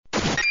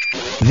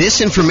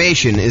This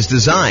information is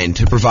designed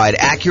to provide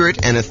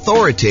accurate and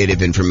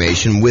authoritative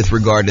information with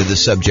regard to the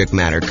subject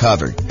matter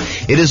covered.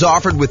 It is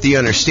offered with the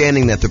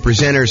understanding that the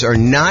presenters are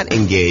not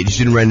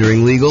engaged in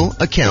rendering legal,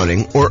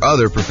 accounting, or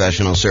other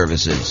professional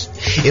services.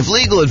 If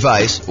legal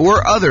advice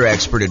or other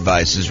expert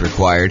advice is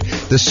required,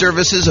 the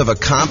services of a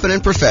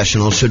competent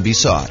professional should be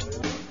sought.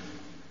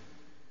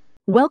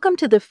 Welcome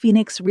to the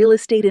Phoenix Real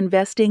Estate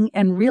Investing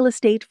and Real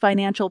Estate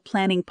Financial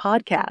Planning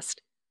Podcast.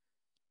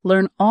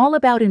 Learn all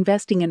about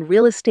investing in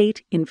real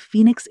estate in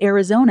Phoenix,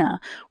 Arizona,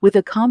 with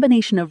a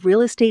combination of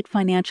real estate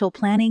financial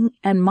planning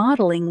and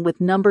modeling with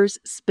numbers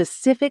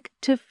specific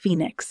to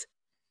Phoenix.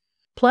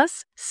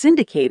 Plus,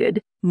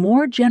 syndicated,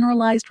 more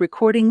generalized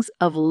recordings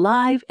of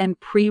live and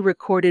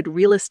pre-recorded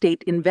real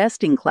estate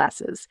investing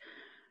classes,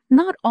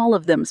 not all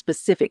of them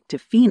specific to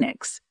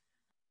Phoenix.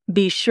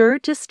 Be sure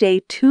to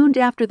stay tuned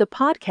after the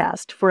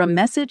podcast for a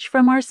message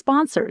from our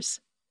sponsors.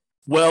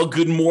 Well,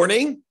 good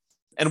morning.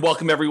 And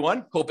welcome,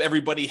 everyone. Hope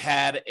everybody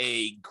had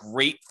a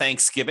great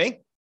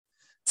Thanksgiving.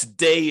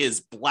 Today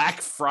is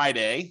Black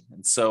Friday,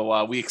 and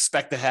so we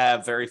expect to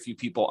have very few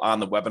people on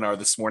the webinar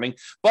this morning.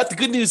 But the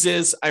good news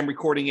is I'm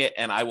recording it,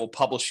 and I will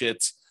publish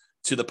it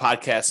to the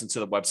podcast and to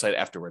the website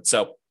afterwards.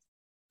 So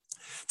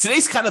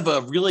today's kind of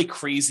a really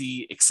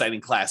crazy, exciting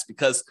class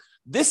because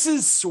this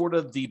is sort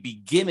of the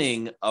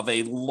beginning of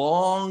a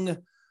long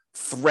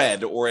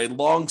thread or a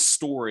long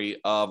story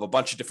of a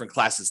bunch of different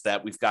classes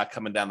that we've got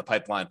coming down the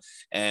pipeline.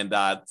 And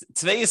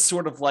today is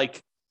sort of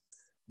like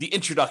the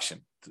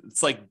introduction.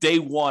 It's like day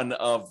one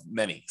of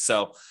many.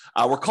 So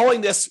we're calling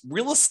this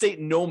Real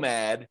Estate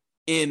Nomad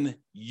in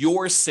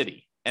Your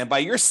City. And by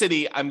your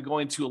city, I'm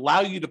going to allow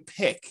you to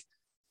pick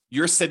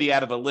your city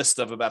out of a list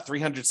of about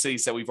 300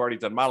 cities that we've already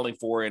done modeling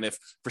for. And if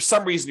for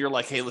some reason you're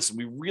like, hey, listen,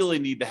 we really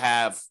need to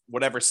have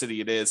whatever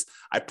city it is,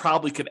 I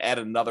probably could add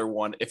another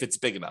one if it's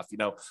big enough. You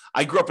know,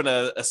 I grew up in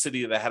a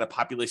city that had a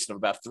population of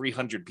about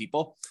 300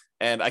 people.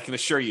 And I can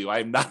assure you,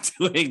 I'm not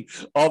doing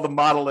all the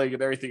modeling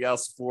and everything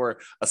else for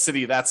a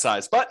city that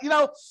size. But, you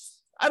know,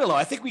 I don't know.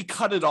 I think we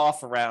cut it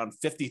off around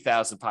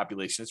 50,000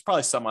 population. There's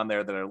probably some on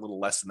there that are a little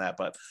less than that,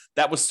 but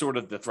that was sort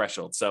of the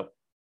threshold. So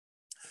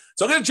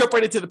I'm going to jump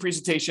right into the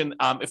presentation.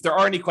 If there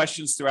are any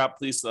questions throughout,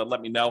 please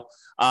let me know.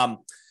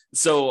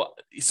 So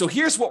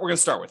here's what we're going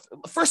to start with.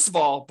 First of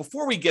all,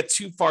 before we get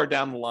too far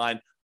down the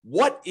line,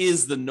 what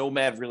is the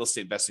Nomad real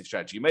estate investing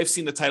strategy? You may have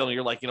seen the title and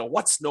you're like, you know,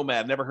 what's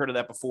Nomad? Never heard of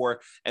that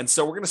before. And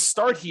so we're going to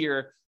start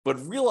here, but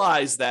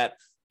realize that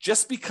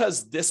just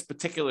because this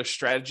particular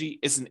strategy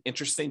isn't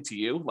interesting to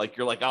you, like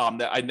you're like, oh,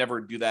 I'd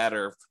never do that,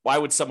 or why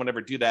would someone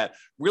ever do that?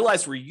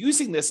 Realize we're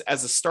using this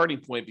as a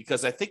starting point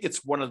because I think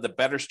it's one of the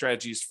better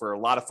strategies for a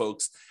lot of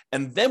folks.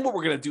 And then what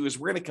we're going to do is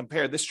we're going to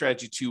compare this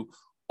strategy to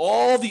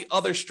all the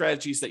other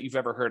strategies that you've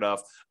ever heard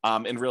of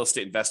in real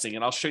estate investing.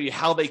 And I'll show you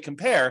how they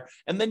compare.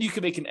 And then you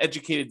can make an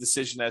educated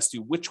decision as to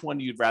which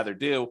one you'd rather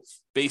do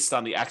based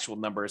on the actual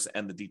numbers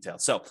and the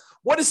details. So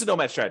what is the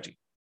Nomad strategy?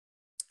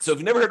 So if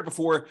you've never heard it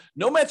before,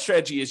 Nomad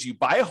strategy is you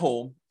buy a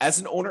home as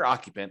an owner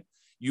occupant,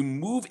 you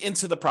move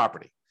into the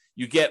property.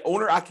 You get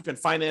owner occupant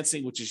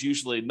financing, which is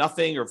usually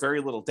nothing or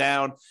very little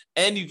down,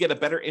 and you get a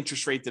better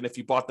interest rate than if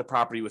you bought the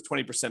property with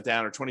 20%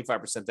 down or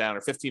 25% down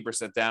or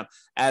 15% down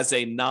as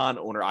a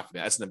non-owner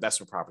occupant, as an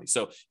investment property.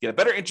 So you get a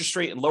better interest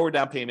rate and lower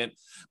down payment,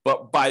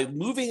 but by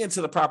moving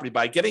into the property,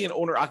 by getting an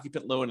owner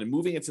occupant loan and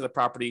moving into the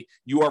property,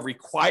 you are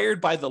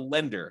required by the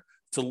lender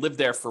to live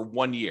there for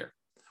 1 year.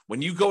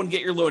 When you go and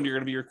get your loan, you're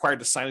going to be required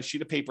to sign a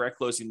sheet of paper at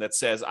closing that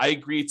says, I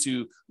agree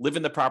to live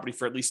in the property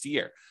for at least a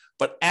year.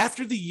 But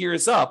after the year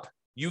is up,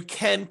 you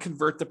can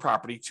convert the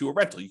property to a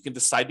rental. You can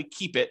decide to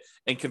keep it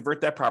and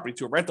convert that property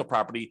to a rental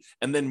property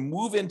and then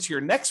move into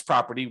your next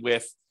property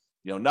with,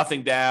 you know,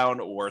 nothing down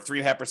or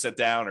 3.5%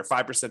 down or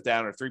 5%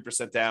 down or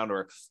 3% down,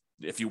 or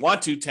if you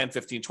want to, 10,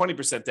 15,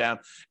 20% down,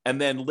 and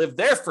then live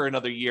there for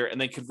another year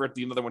and then convert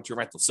the another one to a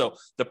rental. So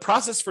the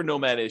process for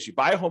Nomad is you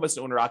buy a home as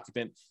an owner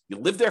occupant, you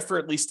live there for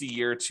at least a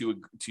year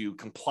to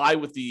comply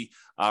with the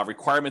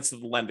requirements of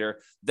the lender.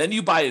 Then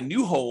you buy a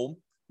new home,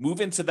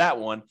 move into that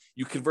one,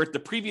 you convert the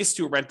previous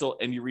to a rental,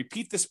 and you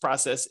repeat this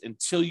process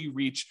until you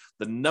reach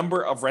the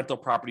number of rental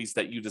properties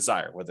that you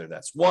desire, whether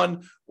that's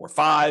 1 or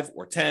 5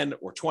 or 10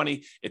 or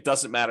 20, it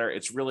doesn't matter.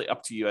 It's really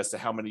up to you as to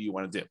how many you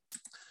want to do.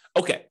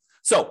 Okay.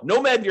 So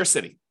Nomad in your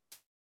city.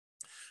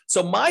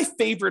 So my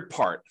favorite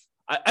part,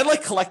 I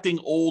like collecting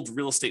old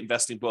real estate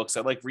investing books.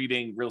 I like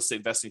reading real estate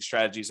investing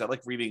strategies. I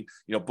like reading,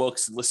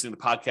 books and listening to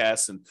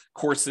podcasts and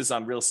courses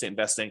on real estate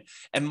investing.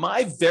 And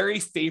my very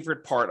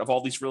favorite part of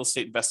all these real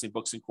estate investing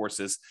books and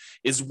courses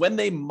is when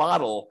they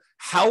model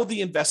how the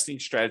investing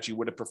strategy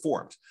would have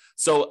performed.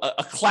 So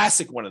a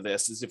classic one of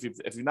this is if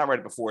you've not read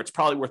it before, it's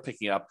probably worth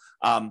picking up.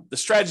 The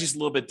strategy is a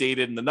little bit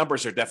dated and the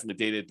numbers are definitely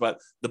dated,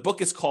 but the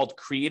book is called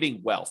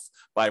Creating Wealth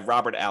by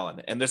Robert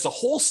Allen. And there's a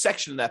whole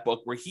section in that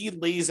book where he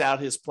lays out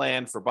his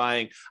plan for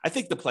buying. I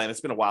think the plan, it's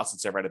been a while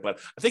since I read it, but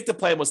I think the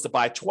plan was to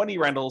buy 20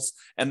 rentals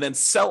and then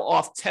sell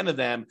off 10 of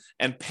them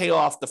and pay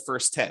off the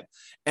first 10.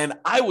 And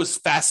I was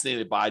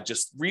fascinated by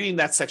just reading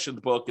that section of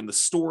the book and the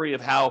story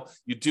of how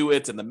you do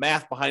it and the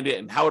math behind it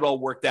and how it all well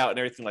worked out and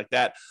everything like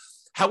that.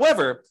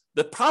 However,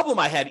 the problem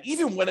I had,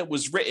 even when it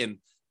was written,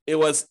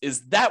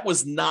 that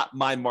was not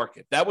my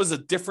market. That was a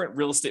different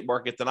real estate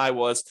market than I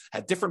was,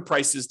 had different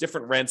prices,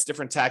 different rents,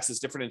 different taxes,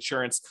 different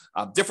insurance,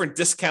 different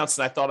discounts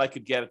than I thought I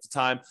could get at the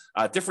time,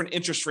 different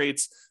interest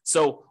rates.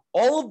 So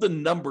all of the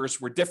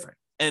numbers were different.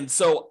 And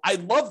so I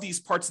love these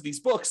parts of these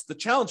books. The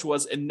challenge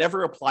was it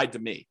never applied to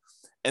me.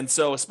 And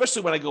so,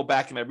 especially when I go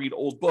back and I read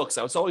old books,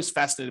 I was always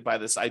fascinated by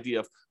this idea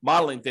of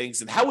modeling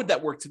things and how would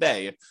that work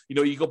today? If,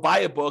 you go buy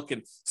a book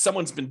and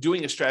someone's been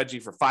doing a strategy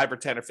for 5 or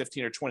 10 or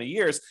 15 or 20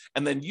 years,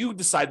 and then you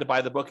decide to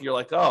buy the book and you're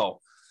like, oh,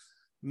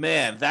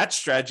 man, that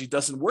strategy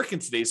doesn't work in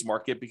today's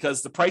market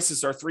because the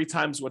prices are 3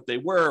 times what they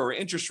were, or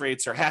interest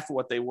rates are half of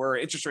what they were.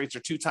 Interest rates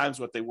are 2 times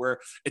what they were.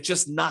 It's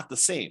just not the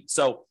same.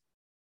 So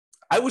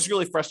I was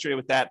really frustrated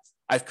with that.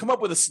 I've come up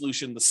with a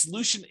solution. The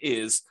solution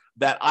is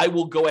that I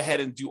will go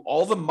ahead and do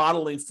all the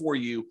modeling for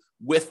you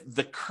with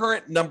the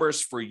current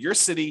numbers for your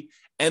city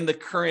and the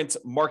current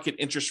market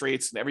interest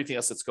rates and everything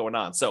else that's going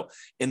on. So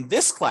in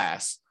this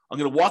class, I'm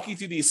going to walk you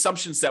through the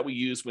assumptions that we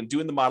use when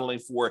doing the modeling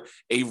for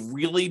a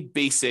really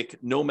basic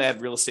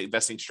nomad real estate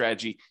investing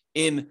strategy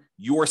in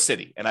your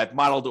city. And I've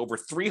modeled over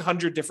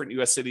 300 different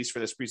US cities for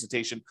this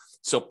presentation.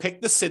 So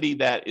pick the city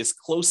that is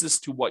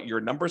closest to what your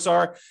numbers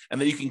are, and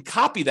then you can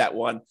copy that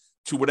one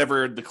to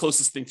whatever the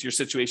closest thing to your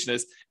situation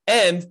is.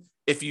 And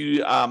if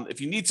you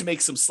need to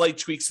make some slight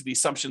tweaks to the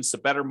assumptions to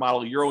better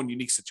model your own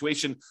unique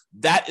situation,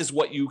 that is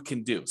what you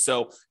can do.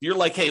 So you're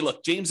like, hey,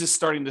 look, James is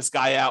starting this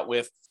guy out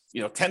with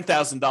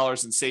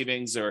 $10,000 in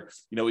savings, or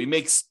he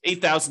makes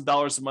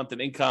 $8,000 a month in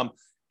income,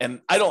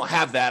 and I don't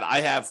have that. I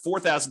have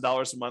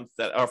 $4,000 a month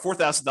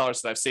 $4,000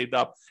 that I've saved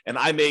up, and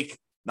I make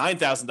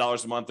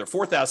 $9,000 a month or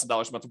 $4,000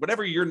 a month,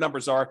 whatever your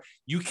numbers are.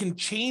 You can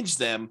change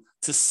them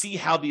to see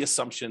how the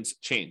assumptions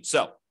change.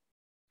 So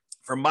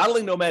for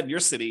modeling Nomad in your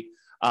city,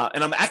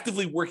 and I'm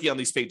actively working on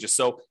these pages.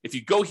 So if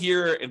you go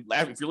here and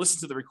if you're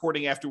listening to the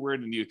recording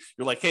afterward and you're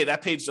like, hey,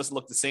 that page doesn't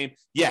look the same.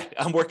 Yeah,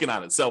 I'm working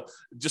on it. So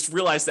just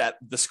realize that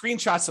the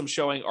screenshots I'm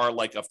showing are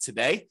like of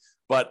today,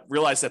 but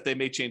realize that they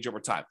may change over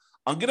time.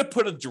 I'm going to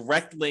put a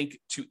direct link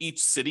to each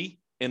city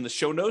in the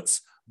show notes.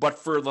 But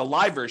for the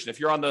live version, if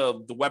you're on the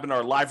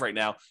webinar live right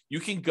now, you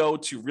can go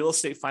to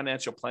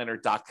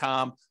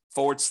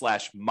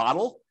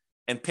realestatefinancialplanner.com/model.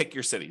 and pick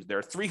your city. There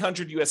are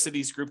 300 US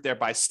cities grouped there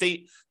by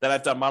state that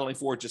I've done modeling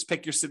for. Just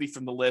pick your city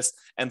from the list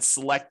and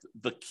select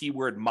the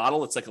keyword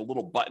model. It's like a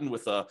little button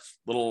with a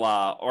little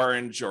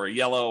orange or a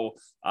yellow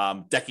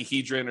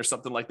decahedron or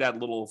something like that,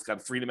 little kind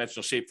of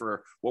 3-dimensional shape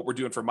for what we're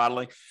doing for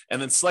modeling.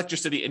 And then select your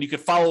city, and you can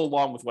follow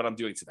along with what I'm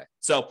doing today.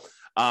 So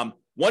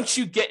once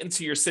you get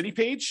into your city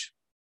page,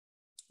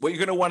 what you're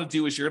going to want to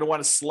do is you're going to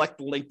want to select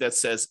the link that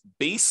says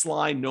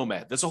Baseline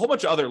Nomad. There's a whole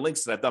bunch of other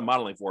links that I've done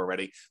modeling for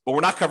already, but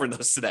we're not covering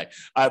those today.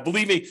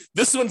 Believe me,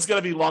 this one's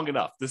going to be long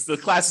enough. The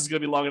class is going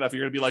to be long enough.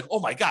 You're going to be like, oh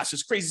my gosh,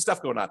 there's crazy stuff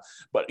going on.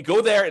 But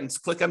go there and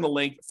click on the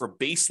link for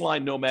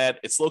Baseline Nomad.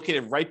 It's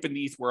located right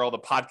beneath where all the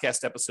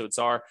podcast episodes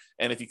are.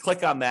 And if you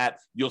click on that,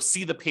 you'll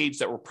see the page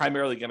that we're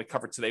primarily going to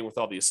cover today with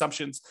all the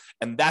assumptions.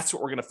 And that's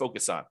what we're going to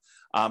focus on.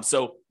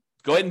 So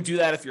go ahead and do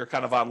that if you're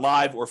kind of on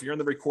live, or if you're in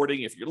the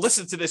recording. If you're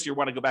listening to this, you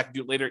want to go back and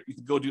do it later, you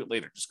can go do it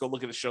later. Just go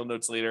look at the show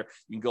notes later.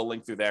 You can go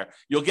link through there.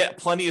 You'll get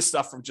plenty of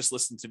stuff from just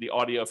listening to the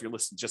audio if you're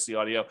listening to just the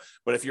audio.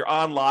 But if you're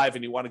on live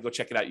and you want to go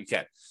check it out, you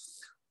can.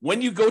 When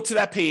you go to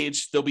that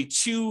page, there'll be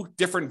 2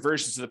 different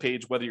versions of the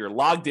page, whether you're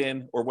logged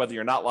in or whether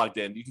you're not logged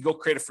in. You can go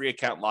create a free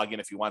account and log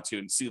in if you want to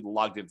and see the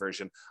logged in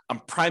version.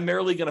 I'm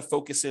primarily going to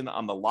focus in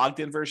on the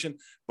logged in version,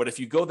 but if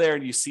you go there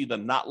and you see the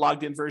not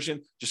logged in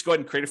version, just go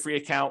ahead and create a free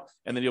account,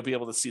 and then you'll be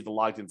able to see the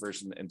logged in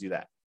version and do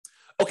that.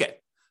 Okay,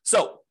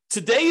 so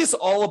today is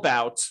all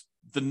about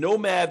the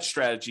Nomad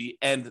strategy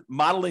and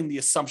modeling the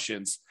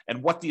assumptions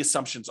and what the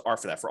assumptions are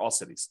for that for all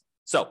cities.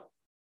 So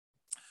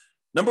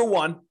number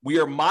 1, we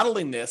are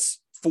modeling this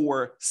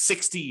for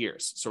 60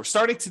 years. So we're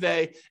starting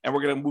today, and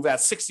we're going to move out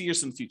 60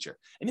 years in the future.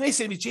 And you may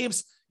say to me,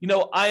 James,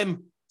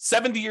 I'm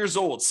 70 years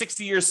old.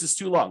 60 years is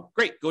too long.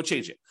 Great, go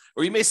change it.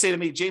 Or you may say to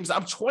me, James,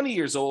 I'm 20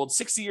 years old.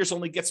 60 years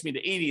only gets me to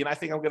 80, and I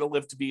think I'm going to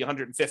live to be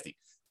 150.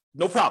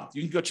 No problem.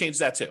 You can go change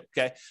that too,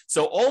 okay?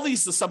 So all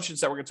these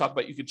assumptions that we're going to talk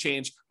about, you can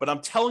change, but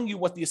I'm telling you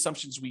what the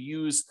assumptions we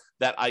use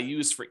that I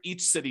use for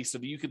each city so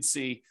that you can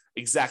see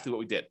exactly what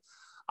we did.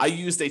 I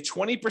used a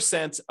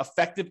 20%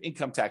 effective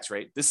income tax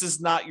rate. This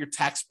is not your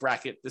tax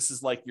bracket. This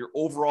is like your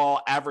overall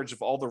average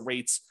of all the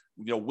rates,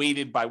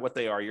 weighted by what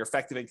they are, your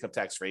effective income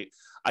tax rate.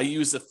 I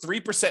used a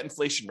 3%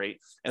 inflation rate.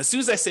 And as soon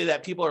as I say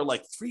that, people are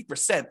like,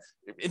 3%?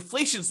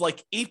 Inflation's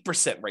like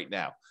 8% right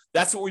now.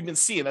 That's what we've been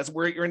seeing. That's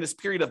where you're in this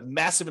period of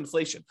massive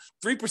inflation.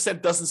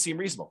 3% doesn't seem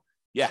reasonable.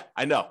 Yeah,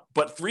 I know.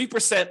 But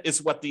 3%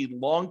 is what the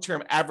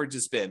long-term average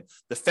has been.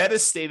 The Fed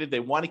has stated they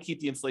want to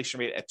keep the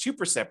inflation rate at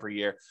 2% per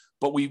year,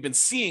 but we've been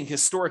seeing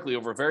historically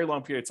over a very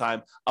long period of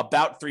time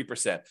about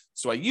 3%.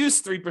 So I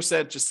used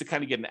 3% just to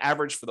kind of get an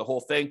average for the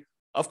whole thing.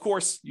 Of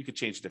course, you could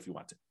change it if you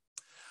want to.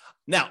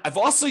 Now, I've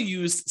also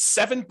used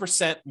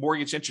 7%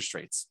 mortgage interest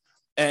rates.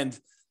 And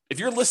if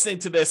you're listening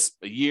to this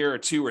a year or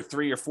 2 or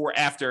 3 or 4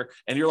 after,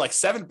 and you're like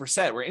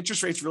 7%, were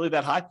interest rates really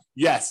that high?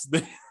 Yes,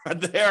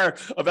 they're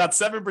about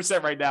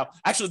 7% right now.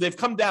 Actually, they've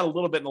come down a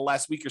little bit in the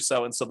last week or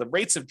so. And so the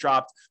rates have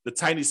dropped the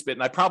tiniest bit.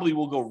 And I probably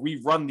will go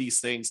rerun these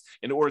things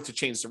in order to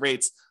change the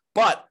rates.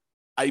 But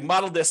I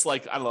modeled this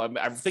like, I don't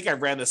know, I think I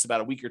ran this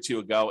about a week or 2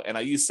 ago, and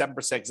I used 7%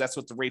 because that's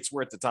what the rates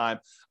were at the time.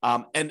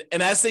 And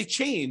as they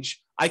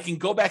change, I can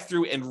go back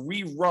through and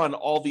rerun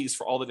all these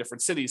for all the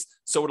different cities,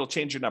 so it'll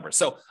change your number.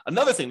 So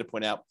another thing to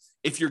point out,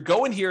 if you're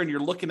going here and you're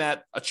looking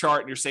at a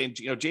chart and you're saying,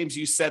 James,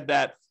 you said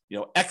that,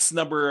 X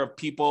number of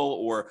people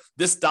or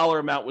this dollar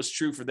amount was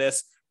true for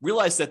this,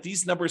 realize that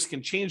these numbers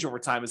can change over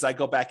time as I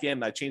go back in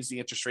and I change the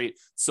interest rate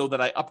so that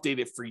I update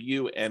it for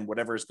you and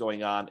whatever is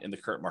going on in the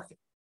current market.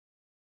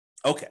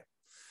 Okay.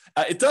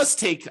 It does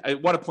take, I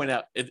want to point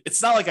out,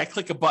 it's not like I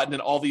click a button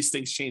and all these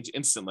things change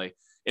instantly.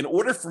 In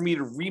order for me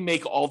to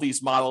remake all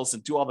these models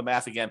and do all the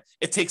math again,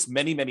 it takes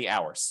many, many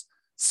hours.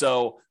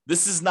 So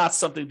this is not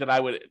something that I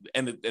would,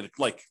 and it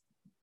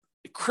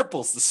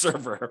cripples the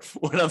server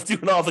when I'm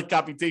doing all the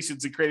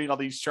computations and creating all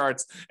these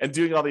charts and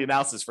doing all the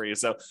analysis for you.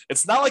 So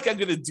it's not like I'm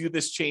going to do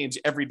this change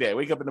every day. I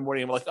wake up in the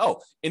morning and I'm like,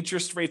 oh,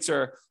 interest rates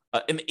are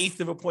an eighth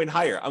of a point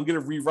higher. I'm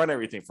going to rerun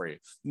everything for you.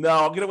 No,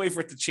 I'm going to wait for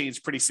it to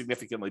change pretty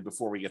significantly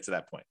before we get to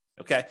that point.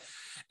 Okay.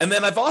 And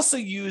then I've also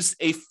used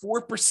a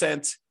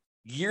 4%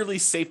 yearly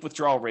safe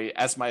withdrawal rate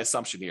as my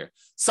assumption here.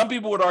 Some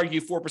people would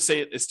argue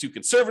 4% is too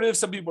conservative.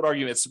 Some people would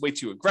argue it's way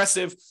too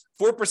aggressive.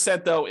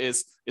 4% though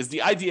is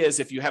the idea is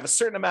if you have a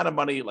certain amount of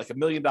money, like $1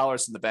 million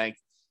in the bank,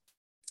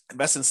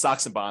 invest in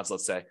stocks and bonds,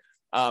 let's say,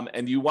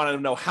 and you want to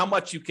know how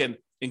much you can,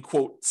 in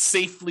quote,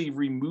 safely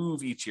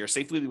remove each year,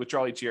 safely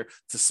withdraw each year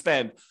to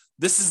spend.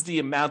 This is the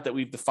amount that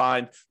we've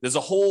defined. There's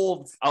a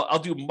whole, I'll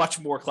do much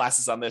more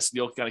classes on this. And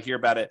you'll kind of hear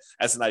about it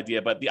as an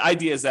idea, but the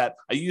idea is that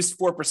I used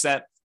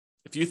 4%.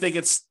 If you think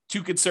it's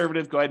too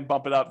conservative, go ahead and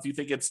bump it up. If you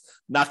think it's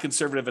not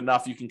conservative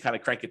enough, you can kind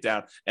of crank it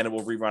down and it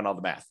will rerun all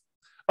the math.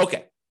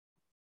 Okay.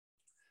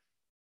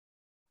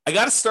 I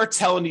got to start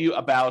telling you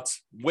about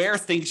where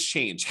things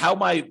change, how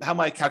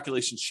my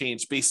calculations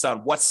change based on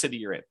what city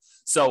you're in.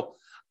 So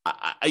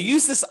I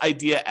use this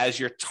idea as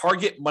your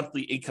target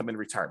monthly income in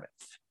retirement.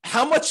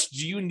 How much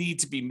do you need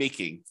to be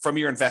making from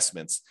your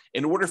investments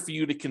in order for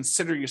you to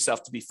consider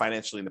yourself to be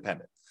financially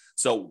independent?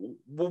 So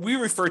what we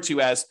refer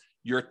to as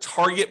your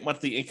target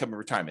monthly income in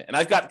retirement. And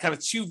I've got kind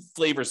of two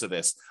flavors of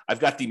this. I've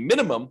got the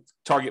minimum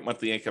target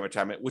monthly income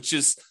retirement, which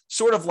is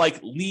sort of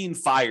like lean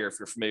fire, if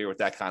you're familiar with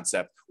that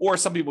concept, or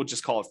some people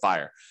just call it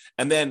fire.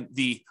 And then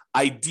the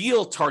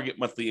ideal target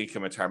monthly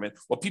income retirement,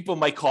 what people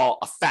might call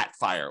a fat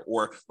fire,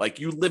 or like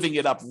you living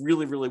it up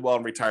really, really well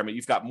in retirement.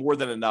 You've got more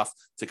than enough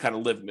to kind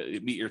of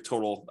meet your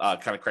total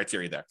kind of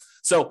criteria there.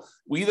 So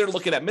we either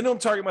looking at minimum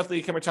target monthly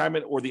income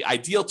retirement or the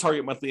ideal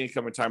target monthly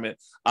income retirement.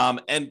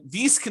 And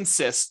these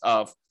consist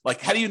of, like,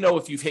 how do you know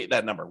if you've hit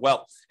that number?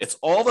 Well, it's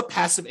all the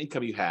passive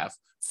income you have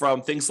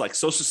from things like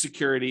Social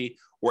Security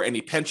or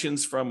any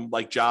pensions from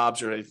like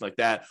jobs or anything like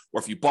that,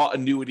 or if you bought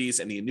annuities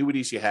and the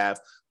annuities you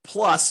have,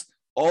 plus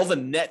all the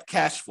net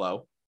cash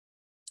flow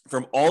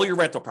from all your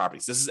rental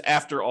properties. This is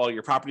after all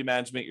your property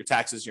management, your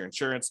taxes, your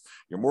insurance,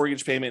 your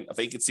mortgage payment, a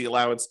vacancy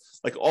allowance,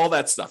 like all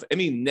that stuff.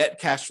 Any net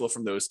cash flow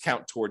from those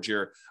count towards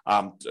your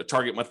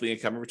target monthly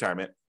income in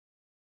retirement.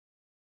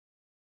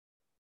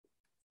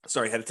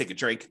 Sorry, I had to take a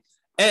drink.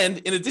 And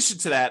in addition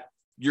to that,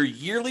 your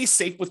yearly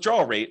safe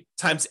withdrawal rate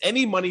times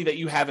any money that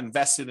you have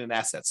invested in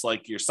assets,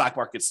 like your stock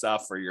market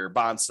stuff or your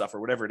bond stuff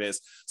or whatever it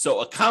is. So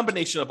a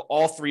combination of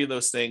all three of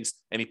those things,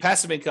 any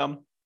passive income,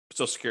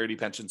 Social Security,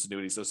 pensions,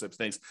 annuities, those types of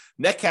things,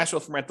 net cash flow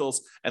from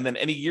rentals, and then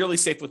any yearly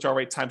safe withdrawal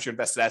rate times your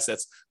invested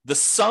assets. The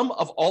sum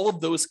of all of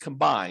those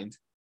combined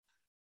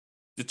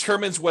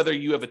determines whether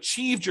you have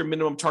achieved your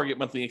minimum target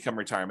monthly income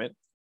retirement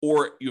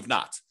or you have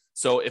not.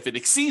 So if it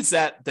exceeds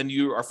that, then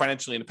you are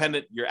financially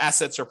independent. Your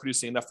assets are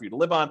producing enough for you to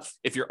live on.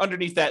 If you're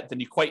underneath that, then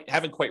you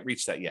haven't quite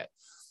reached that yet.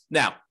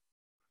 Now,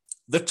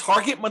 the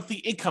target monthly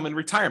income in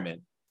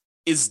retirement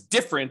is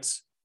different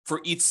for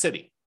each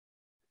city.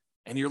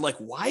 And you're like,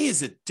 why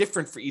is it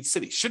different for each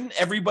city? Shouldn't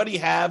everybody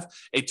have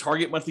a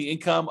target monthly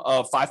income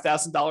of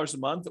 $5,000 a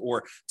month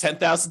or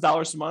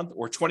 $10,000 a month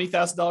or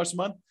 $20,000 a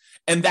month?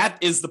 And that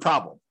is the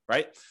problem,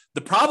 right?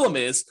 The problem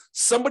is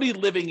somebody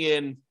living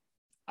in,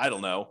 I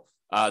don't know,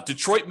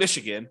 Detroit,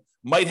 Michigan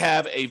might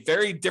have a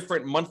very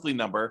different monthly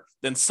number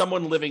than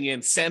someone living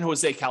in San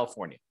Jose,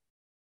 California.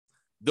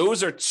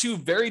 Those are two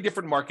very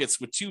different markets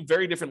with two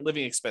very different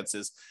living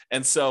expenses.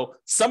 And so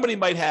somebody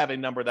might have a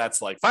number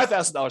that's like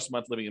 $5,000 a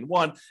month living in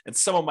one, and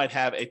someone might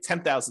have a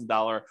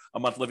 $10,000 a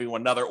month living in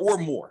another or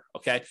more.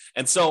 Okay.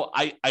 And so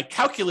I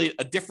calculate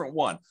a different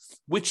one,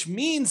 which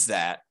means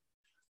that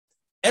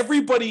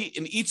everybody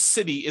in each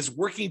city is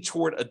working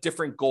toward a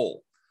different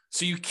goal.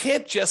 So you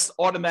can't just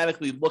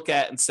automatically look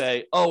at and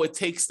say, oh, it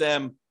takes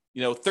them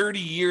 30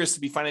 years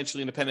to be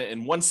financially independent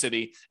in one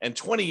city and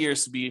 20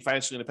 years to be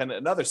financially independent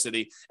in another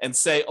city and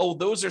say, oh,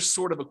 those are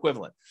sort of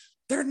equivalent.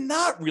 they're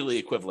not really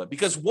equivalent,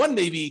 because one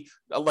may be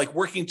like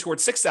working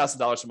towards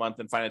 $6,000 a month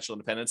in financial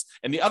independence,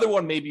 and the other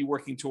one may be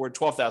working toward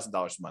 $12,000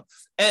 a month.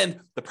 And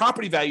the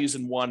property values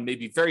in one may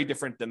be very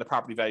different than the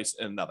property values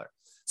in another.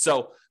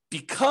 So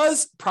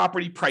because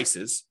property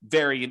prices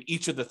vary in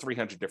each of the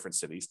 300 different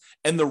cities,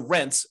 and the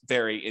rents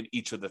vary in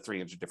each of the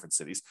 300 different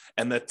cities,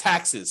 and the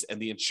taxes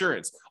and the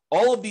insurance,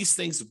 all of these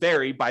things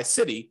vary by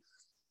city,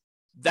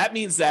 that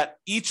means that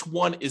each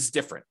one is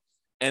different.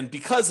 And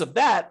because of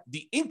that,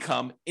 the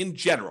income in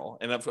general,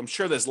 and I'm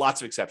sure there's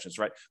lots of exceptions,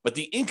 right? But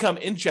the income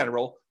in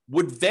general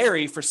would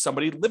vary for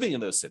somebody living in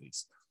those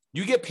cities.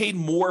 You get paid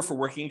more for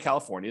working in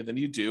California than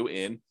you do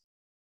in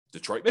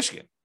Detroit,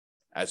 Michigan.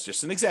 As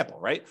just an example,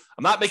 right?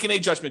 I'm not making any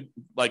judgment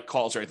like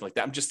calls or anything like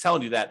that. I'm just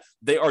telling you that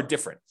they are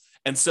different.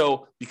 And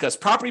so because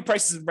property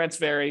prices and rents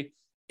vary,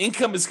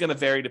 income is going to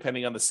vary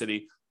depending on the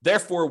city.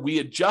 Therefore, we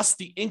adjust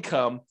the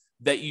income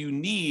that you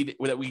need,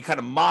 or that we kind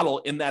of model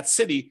in that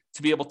city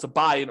to be able to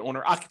buy an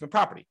owner-occupant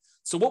property.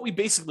 So what we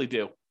basically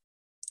do,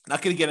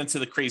 not going to get into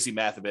the crazy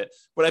math of it,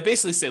 but I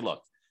basically say,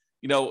 look,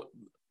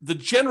 the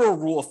general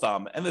rule of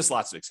thumb, and there's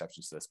lots of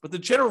exceptions to this, but the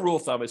general rule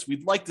of thumb is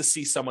we'd like to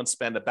see someone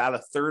spend about a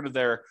third of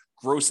their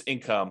gross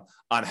income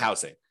on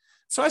housing.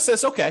 So I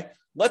says, okay,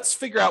 let's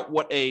figure out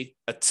what a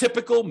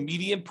typical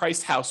median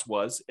priced house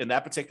was in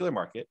that particular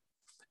market,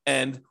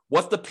 and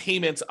what the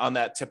payment on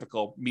that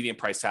typical median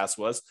priced house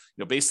was,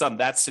 based on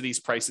that city's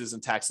prices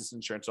and taxes,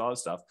 insurance, and all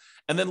this stuff.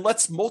 And then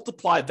let's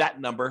multiply that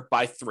number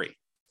by 3.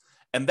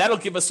 And that'll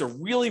give us a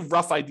really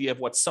rough idea of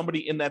what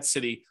somebody in that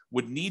city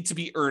would need to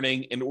be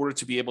earning in order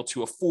to be able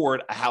to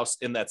afford a house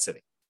in that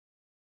city.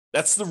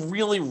 That's the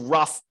really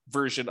rough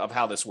version of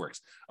how this works.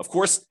 Of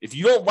course, if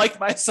you don't like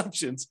my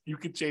assumptions, you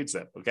can change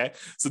them, okay?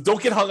 So don't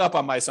get hung up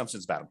on my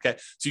assumptions about them, okay?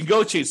 So you can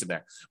go change them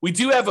there. We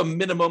do have a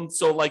minimum.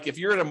 So like if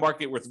you're in a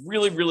market with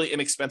really, really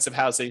inexpensive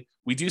housing,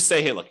 we do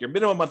say, hey, look, your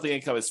minimum monthly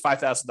income is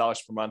 $5,000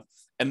 per month.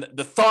 And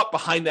the thought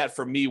behind that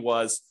for me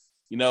was,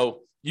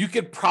 you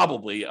could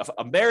probably,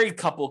 a married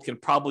couple can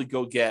probably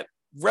go get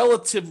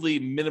relatively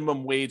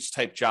minimum wage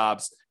type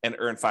jobs and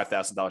earn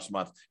 $5,000 a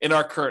month in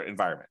our current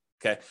environment.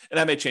 Okay. And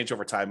that may change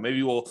over time.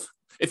 Maybe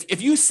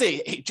if you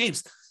say, hey,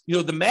 James,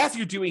 the math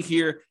you're doing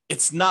here,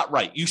 it's not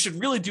right. You should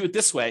really do it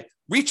this way.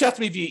 Reach out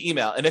to me via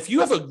email. And if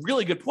you have a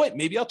really good point,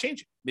 maybe I'll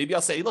change it. Maybe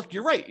I'll say, look,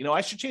 you're right.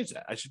 I should change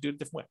that. I should do it a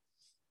different way.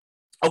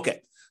 Okay.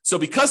 So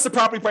because the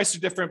property prices are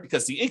different,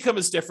 because the income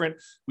is different,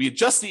 we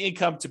adjust the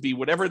income to be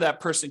whatever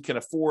that person can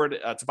afford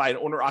to buy an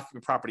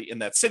owner-occupant property in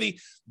that city.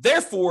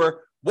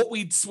 Therefore, what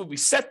we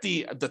set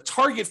the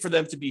target for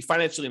them to be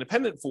financially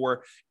independent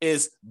for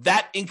is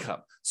that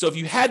income. So if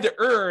you had to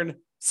earn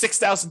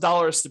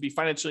 $6,000 to be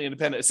financially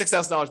independent,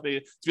 $6,000 to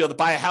be able to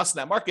buy a house in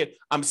that market,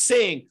 I'm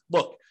saying,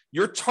 look,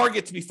 your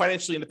target to be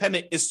financially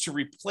independent is to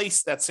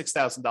replace that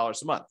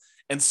 $6,000 a month.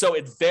 And so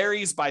it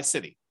varies by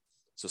city.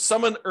 So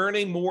someone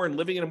earning more and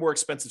living in a more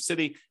expensive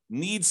city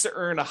needs to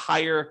earn a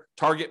higher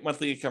target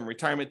monthly income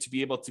retirement to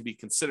be able to be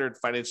considered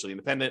financially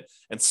independent.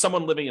 And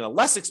someone living in a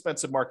less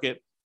expensive market,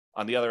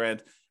 on the other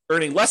end,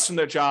 earning less from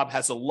their job,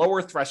 has a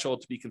lower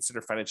threshold to be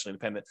considered financially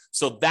independent.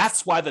 So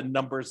that's why the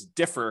numbers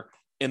differ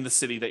in the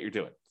city that you're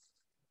doing.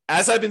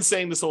 As I've been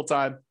saying this whole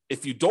time,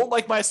 if you don't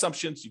like my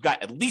assumptions, you've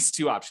got at least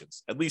 2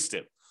 options, at least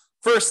 2.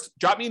 First,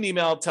 drop me an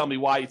email, tell me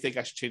why you think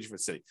I should change it for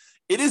the city.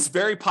 It is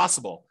very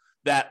possible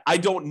that I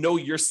don't know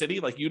your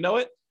city like you know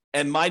it,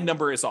 and my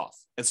number is off.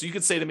 And so you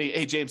could say to me,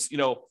 hey, James,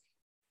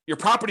 your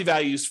property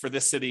values for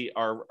this city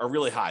are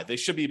really high. They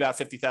should be about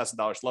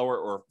 $50,000 lower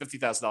or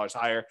 $50,000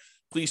 higher.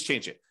 Please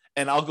change it.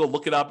 And I'll go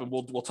look it up and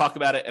we'll talk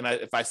about it. And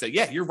if I say,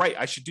 yeah, you're right,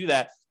 I should do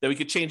that, then we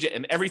could change it.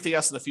 And everything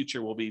else in the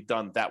future will be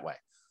done that way.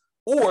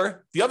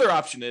 Or the other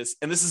option is,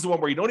 and this is the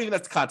one where you don't even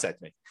have to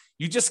contact me.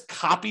 You just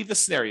copy the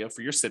scenario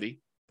for your city,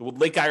 the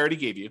link I already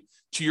gave you,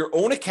 to your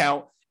own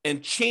account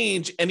and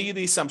change any of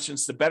the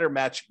assumptions to better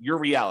match your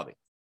reality.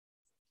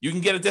 You can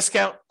get a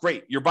discount.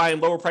 Great. You're buying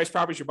lower price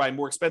properties. You're buying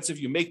more expensive.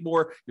 You make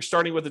more. You're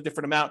starting with a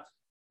different amount.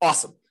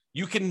 Awesome.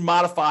 You can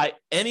modify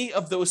any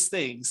of those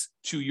things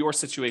to your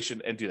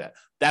situation and do that.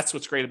 That's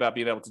what's great about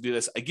being able to do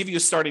this. I give you a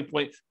starting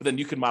point, but then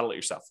you can model it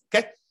yourself.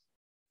 Okay.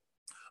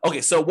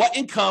 So what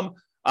income,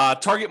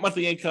 target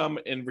monthly income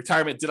in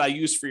retirement did I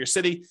use for your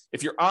city?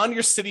 If you're on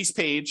your city's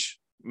page,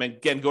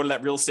 again, go to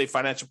that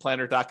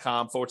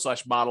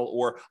realestatefinancialplanner.com/model,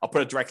 or I'll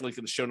put a direct link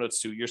in the show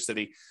notes to your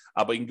city,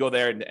 but you can go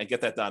there and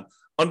get that done.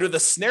 Under the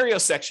scenario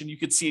section, you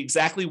can see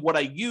exactly what I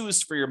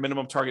used for your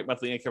minimum target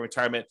monthly income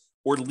retirement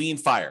or lean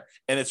fire.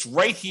 And it's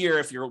right here.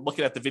 If you're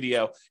looking at the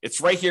video,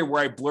 it's right here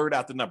where I blurred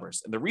out the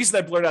numbers. And the reason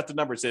I blurred out the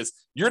numbers is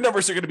your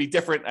numbers are going to be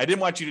different. I didn't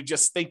want you to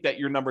just think that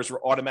your numbers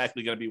were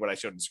automatically going to be what I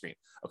showed on the screen.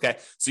 Okay.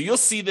 So you'll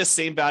see this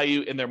same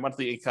value in their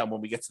monthly income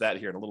when we get to that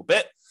here in a little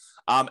bit.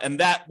 And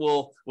that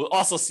we'll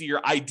also see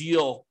your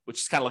ideal, which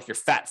is kind of like your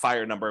fat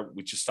fire number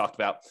we just talked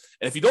about.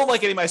 And if you don't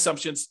like any of my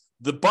assumptions,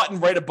 the button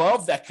right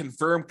above that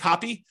confirm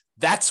copy,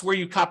 that's where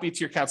you copy it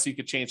to your account so you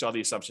can change all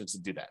the assumptions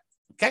and do that.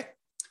 Okay.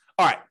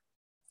 All right.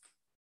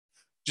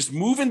 Just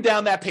moving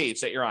down that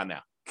page that you're on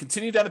now.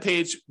 continue down the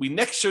page. We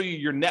next show you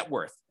your net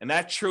worth, and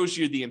that shows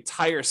you the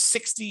entire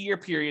 60-year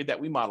period that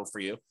we modeled for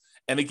you.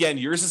 And again,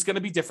 yours is going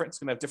to be different. It's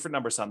going to have different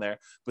numbers on there,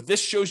 but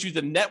this shows you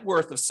the net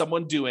worth of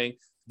someone doing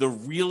the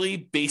really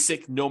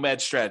basic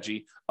Nomad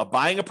strategy of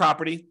buying a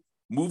property,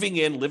 moving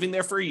in, living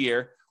there for a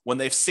year. When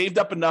they've saved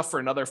up enough for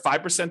another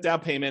 5% down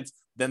payment,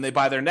 then they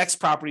buy their next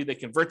property, they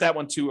convert that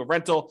one to a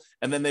rental,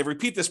 and then they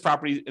repeat this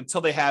property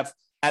until they have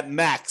at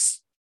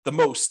max the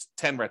most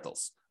 10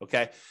 rentals.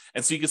 Okay.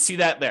 And so you can see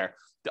that there.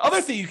 The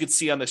other thing you can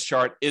see on this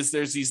chart is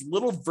there's these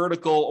little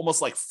vertical,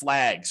 almost like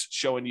flags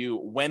showing you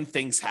when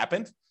things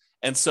happened.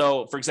 And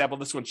so, for example,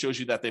 this one shows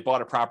you that they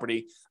bought a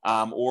property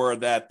or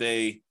that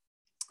they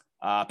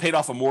paid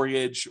off a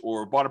mortgage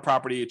or bought a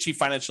property, achieved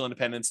financial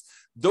independence.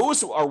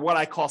 Those are what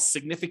I call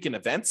significant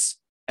events.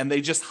 And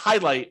they just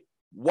highlight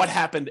what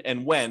happened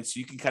and when. So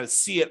you can kind of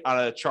see it on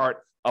a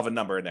chart of a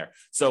number in there.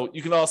 So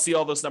you can all see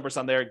all those numbers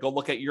on there. Go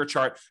look at your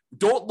chart.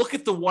 Don't look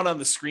at the one on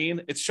the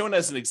screen. It's shown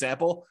as an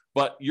example,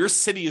 but your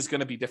city is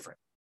going to be different,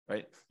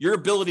 right? Your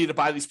ability to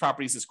buy these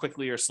properties as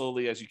quickly or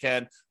slowly as you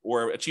can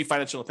or achieve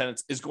financial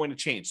independence is going to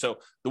change. So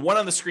the one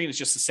on the screen is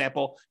just a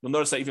sample. You'll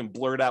notice I even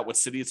blurred out what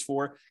city it's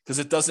for because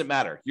it doesn't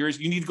matter. Yours,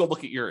 you need to go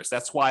look at yours.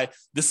 That's why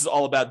this is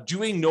all about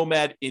doing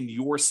Nomad in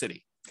your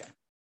city. Okay.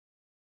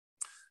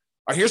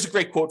 All right, here's a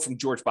great quote from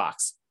George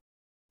Box.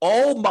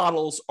 All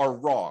models are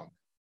wrong,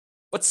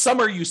 but some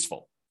are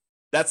useful.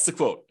 That's the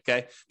quote,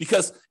 okay?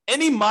 Because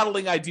any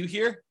modeling I do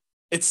here,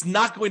 it's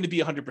not going to be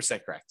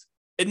 100% correct.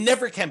 It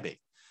never can be.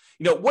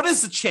 You know, what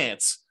is the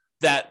chance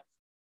that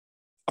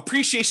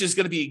appreciation is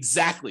going to be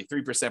exactly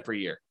 3% per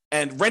year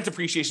and rent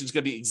appreciation is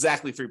going to be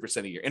exactly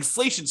 3% a year?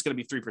 Inflation is going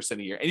to be 3%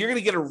 a year, and you're going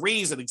to get a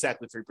raise at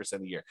exactly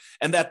 3% a year.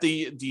 And that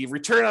the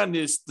return on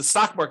the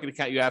stock market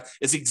account you have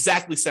is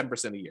exactly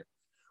 7% a year.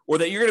 Or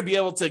that you're going to be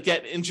able to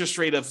get interest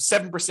rate of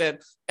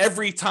 7%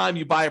 every time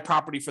you buy a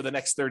property for the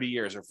next 30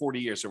 years or 40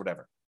 years or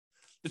whatever.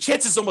 The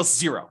chance is almost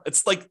zero.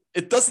 It's like,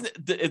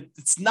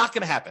 it's not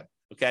going to happen.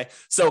 Okay.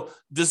 So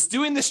does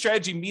doing this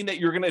strategy mean that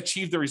you're going to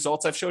achieve the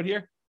results I've showed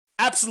here?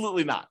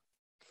 Absolutely not.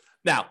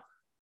 Now,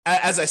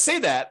 as I say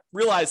that,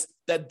 realize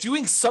that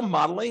doing some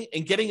modeling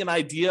and getting an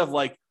idea of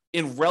like,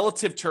 in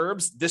relative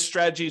terms, this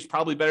strategy is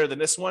probably better than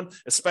this one,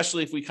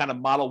 especially if we kind of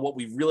model what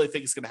we really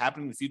think is going to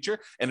happen in the future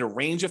and a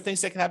range of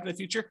things that can happen in the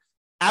future.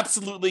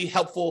 Absolutely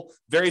helpful,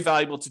 very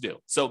valuable to do.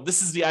 So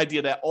this is the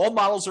idea that all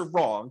models are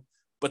wrong,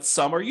 but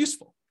some are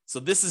useful. So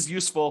this is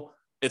useful.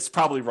 It's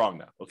probably wrong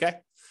now. Okay.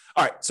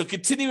 All right. So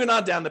continuing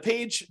on down the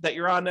page that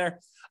you're on there,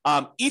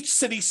 each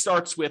city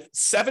starts with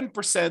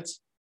 7%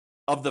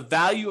 of the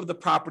value of the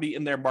property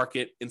in their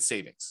market in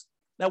savings.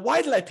 Now,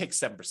 why did I pick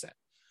 7%?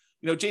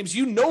 You know, James,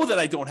 you know that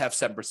I don't have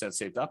 7%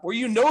 saved up, or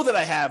you know that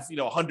I have,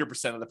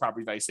 100% of the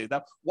property value saved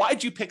up.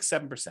 Why'd you pick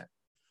 7%?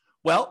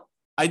 Well,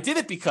 I did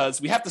it because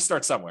we have to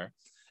start somewhere.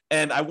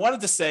 And I wanted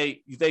to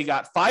say they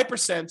got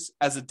 5%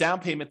 as a down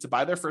payment to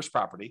buy their first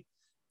property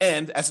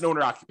and as an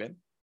owner occupant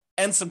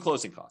and some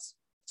closing costs.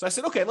 So I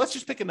said, okay, let's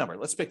just pick a number.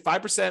 Let's pick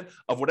 5%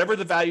 of whatever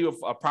the value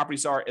of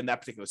properties are in that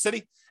particular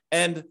city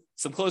and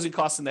some closing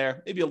costs in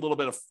there, maybe a little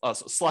bit of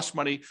slush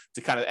money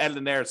to kind of add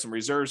in there, some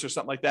reserves or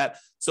something like that.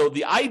 So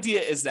the idea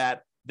is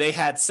that they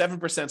had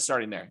 7%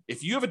 starting there.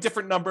 If you have a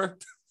different number,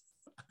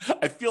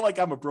 I feel like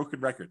I'm a broken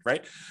record,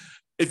 right?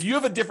 If you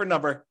have a different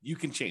number, you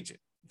can change it.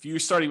 If you're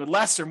starting with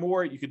less or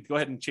more, you could go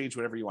ahead and change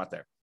whatever you want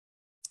there.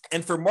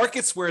 And for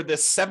markets where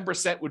this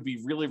 7% would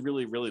be really,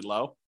 really, really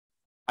low,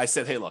 I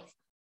said, hey, look,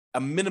 a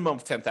minimum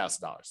of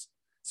 $10,000.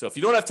 So if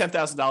you don't have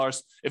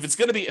 $10,000,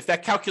 if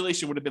that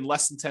calculation would have been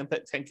less than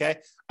 10K,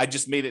 I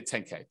just made it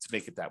 10K to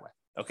make it that way.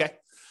 Okay.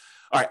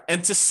 All right.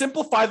 And to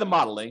simplify the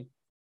modeling,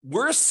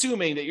 we're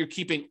assuming that you're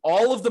keeping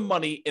all of the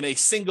money in a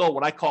single,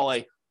 what I call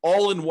a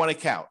all-in-one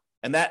account.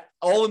 And that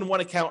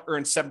all-in-one account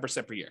earns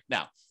 7% per year.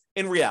 Now,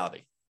 in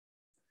reality,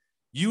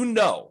 you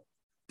know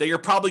that you're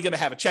probably going to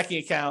have a checking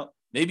account,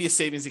 maybe a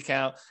savings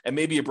account, and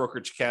maybe a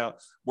brokerage account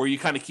where you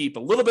kind of keep a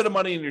little bit of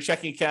money in your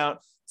checking account,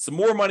 some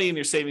more money in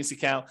your savings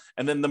account,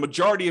 and then the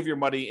majority of your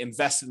money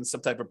invested in some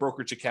type of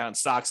brokerage account,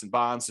 stocks and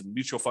bonds and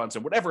mutual funds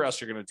and whatever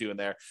else you're going to do in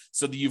there,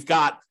 so that you've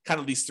got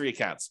kind of these three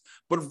accounts.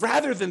 But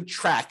rather than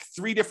track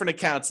three different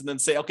accounts and then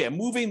say, okay, I'm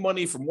moving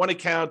money from one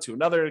account to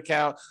another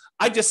account,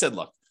 I just said,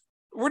 look,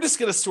 we're just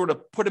going to sort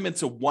of put them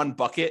into one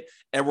bucket,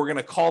 and we're going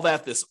to call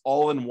that this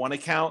all-in-one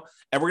account,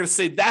 and we're going to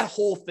say that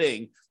whole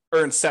thing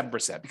earns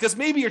 7%, because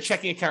maybe your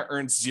checking account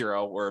earns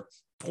 0 or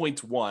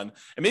 0.1, and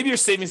maybe your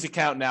savings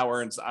account now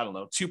earns,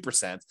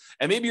 2%,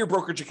 and maybe your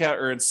brokerage account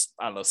earns,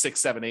 6,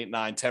 7, 8,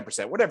 9,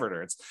 10%, whatever it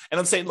earns. And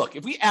I'm saying, look,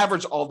 if we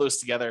average all those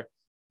together,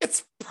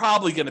 it's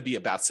probably going to be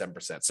about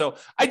 7%. So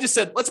I just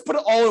said, let's put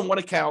it all in one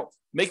account,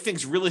 make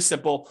things really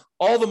simple.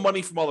 All the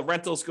money from all the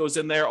rentals goes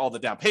in there. All the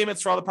down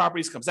payments for all the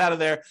properties comes out of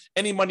there.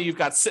 Any money you've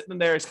got sitting in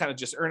there is kind of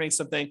just earning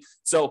something.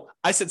 So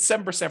I said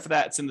 7% for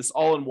that. It's in this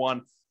all in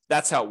one.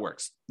 That's how it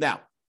works.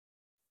 Now,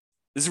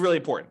 this is really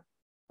important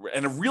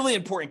and a really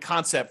important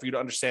concept for you to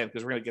understand,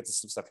 because we're going to get to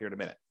some stuff here in a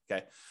minute.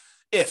 Okay.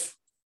 If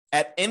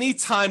at any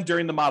time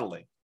during the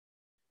modeling,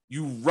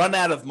 you run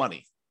out of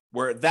money,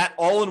 where that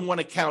all-in-one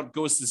account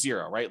goes to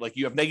zero, right? Like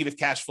you have negative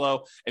cash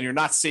flow and you're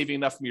not saving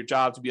enough from your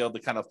job to be able to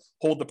kind of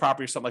hold the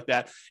property or something like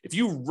that. If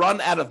you run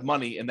out of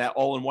money in that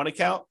all-in-one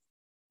account,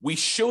 we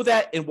show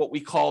that in what we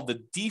call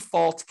the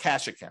default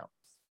cash account.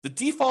 The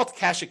default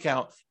cash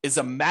account is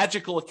a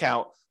magical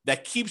account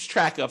that keeps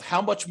track of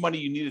how much money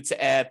you needed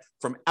to add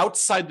from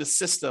outside the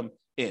system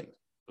in,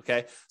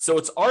 okay? So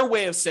it's our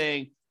way of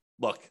saying,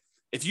 look,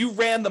 if you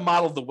ran the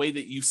model the way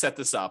that you set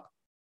this up,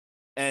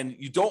 and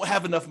you don't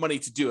have enough money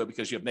to do it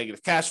because you have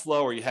negative cash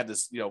flow or you had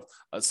this,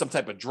 some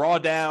type of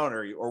drawdown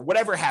or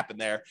whatever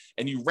happened there,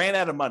 and you ran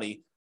out of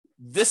money,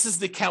 this is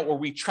the account where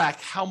we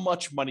track how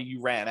much money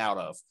you ran out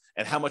of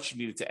and how much you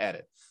needed to add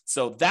it.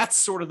 So that's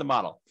sort of the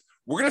model.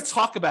 We're going to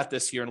talk about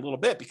this here in a little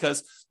bit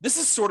because this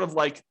is sort of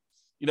like,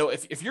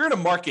 if you're in a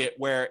market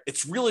where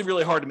it's really,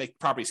 really hard to make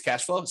properties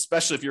cash flow,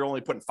 especially if you're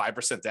only putting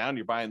 5% down,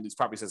 you're buying these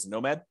properties as a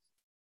Nomad,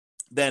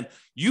 then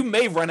you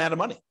may run out of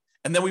money.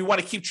 And then we want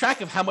to keep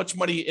track of how much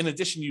money in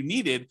addition you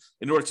needed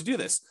in order to do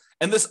this.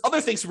 And there's other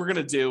things we're going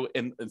to do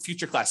in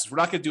future classes. We're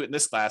not going to do it in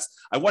this class.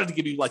 I wanted to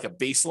give you like a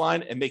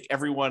baseline and make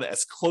everyone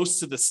as close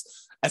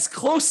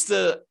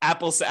to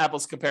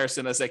apples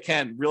comparison as I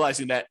can,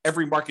 realizing that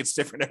every market's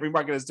different. Every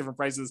market has different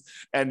prices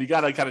and you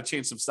got to kind of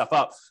change some stuff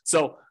up.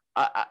 So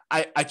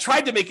I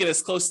tried to make it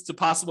as close to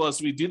possible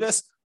as we do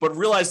this, but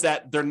realize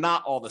that they're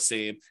not all the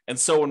same. And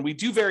so when we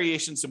do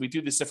variations and we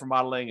do this different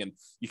modeling and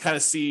you kind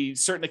of see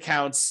certain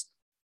accounts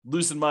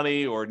losing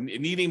money or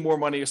needing more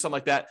money or something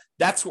like that,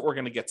 that's what we're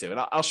going to get to. And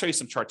I'll show you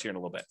some charts here in a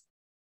little bit.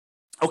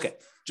 Okay,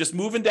 just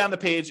moving down the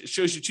page, it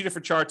shows you two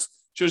different charts,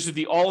 shows you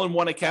the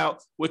all-in-one account,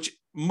 which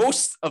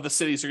most of the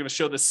cities are going to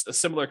show this a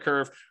similar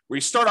curve where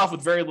you start off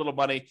with very little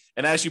money.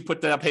 And as you put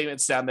the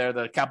payments down there,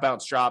 the account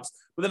balance drops.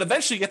 But then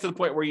eventually you get to the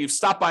point where you've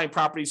stopped buying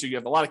properties or you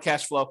have a lot of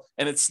cash flow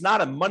and it's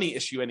not a money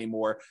issue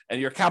anymore. And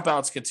your account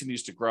balance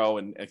continues to grow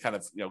and kind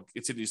of,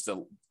 continues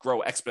to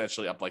grow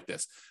exponentially up like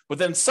this. But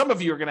then some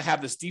of you are going to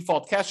have this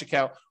default cash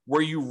account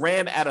where you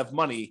ran out of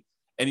money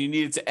and you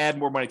needed to add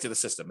more money to the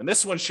system. And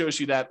this one shows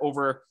you that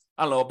over,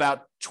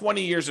 about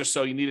 20 years or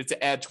so, you needed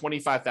to add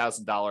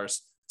 $25,000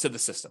 to the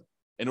system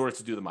in order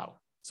to do the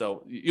model.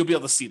 So you'll be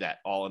able to see that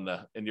all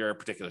in your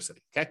particular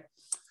city, okay?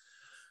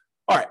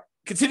 All right,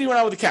 continuing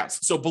on with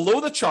accounts. So below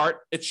the chart,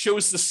 it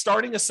shows the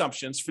starting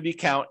assumptions for the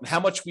account and how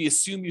much we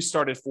assume you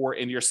started for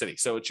in your city.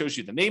 So it shows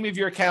you the name of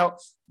your account.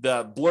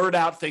 The blurred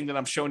out thing that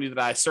I'm showing you that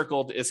I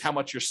circled is how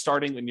much you're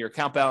starting in your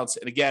account balance.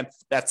 And again,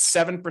 that's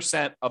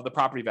 7% of the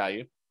property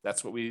value.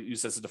 That's what we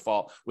use as a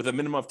default with a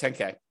minimum of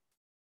 10K.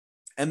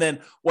 And then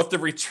what the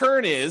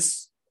return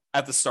is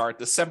at the start,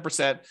 the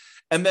 7%.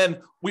 And then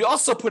we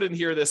also put in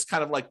here this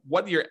kind of like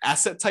what your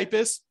asset type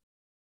is.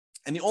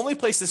 And the only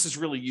place this is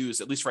really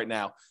used, at least right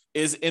now,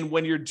 is in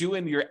when you're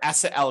doing your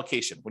asset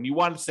allocation. When you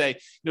want to say,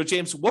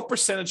 James, what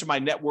percentage of my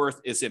net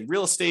worth is in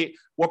real estate?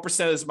 What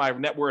percentage of my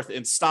net worth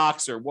in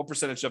stocks? Or what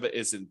percentage of it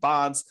is in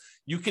bonds?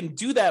 You can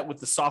do that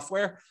with the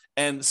software.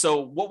 And so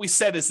what we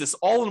said is this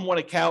all-in-one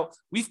account,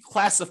 we've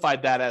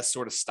classified that as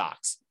sort of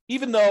stocks.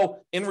 Even though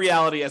in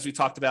reality, as we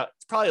talked about,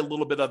 it's probably a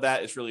little bit of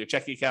that is really your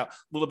checking account, a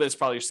little bit is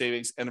probably your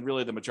savings, and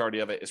really the majority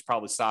of it is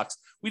probably stocks.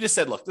 We just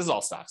said, look, this is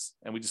all stocks,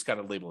 and we just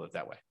kind of label it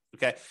that way,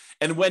 okay?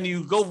 And when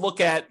you go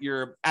look at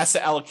your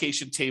asset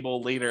allocation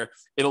table later,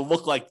 it'll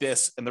look like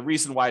this, and the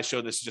reason why I show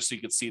this is just so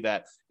you can see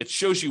that it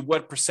shows you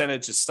what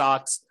percentage is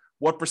stocks,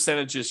 what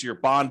percentage is your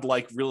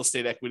bond-like real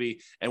estate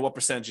equity, and what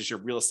percentage is your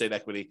real estate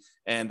equity.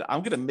 And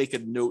I'm going to make a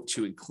note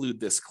to include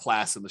this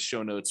class in the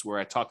show notes where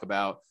I talk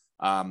about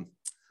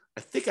I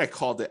think I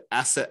called it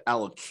asset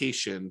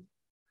allocation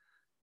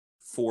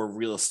for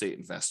real estate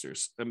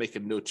investors. I make a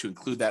note to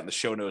include that in the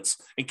show notes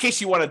in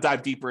case you want to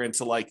dive deeper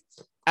into like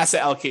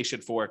asset allocation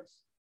for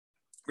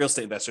real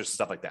estate investors and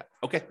stuff like that.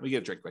 Okay, let me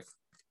get a drink quick.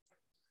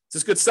 Is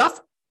this good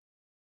stuff?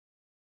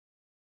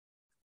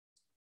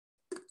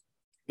 You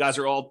guys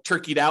are all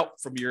turkeyed out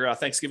from your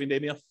Thanksgiving Day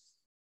meal?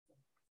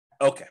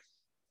 Okay.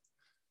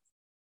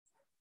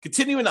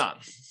 Continuing on.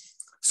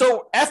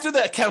 So after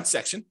the account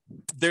section,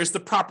 there's the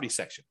property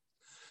section.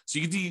 So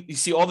you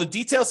see all the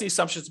details and the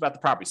assumptions about the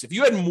property. So if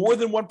you had more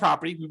than one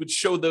property, we would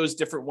show those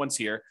different ones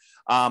here.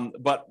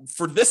 But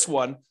for this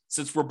one,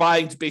 since we're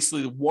buying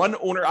basically one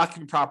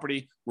owner-occupant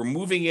property, we're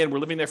moving in, we're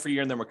living there for a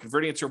year, and then we're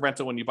converting it to a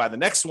rental when you buy the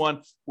next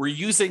one, we're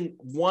using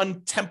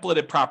one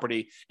templated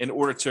property in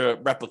order to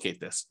replicate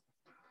this.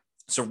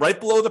 So right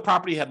below the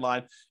property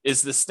headline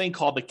is this thing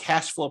called the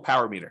cash flow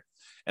power meter.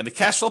 And the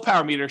cash flow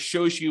power meter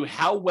shows you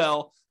how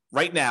well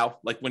right now,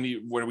 like when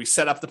we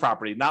set up the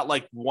property, not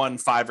like 1,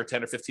 5, or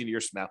 10 or 15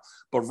 years from now,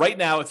 but right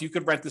now, if you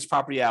could rent this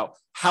property out,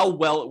 how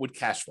well it would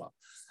cash flow.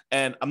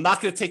 And I'm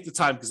not going to take the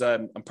time because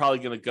I'm probably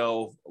going to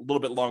go a little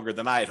bit longer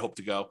than I had hoped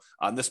to go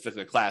on this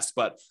particular class.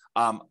 But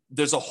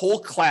there's a whole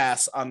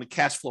class on the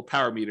cash flow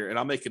power meter, and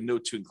I'll make a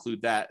note to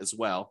include that as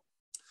well.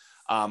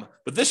 But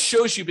this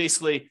shows you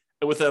basically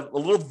with a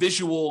little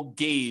visual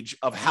gauge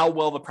of how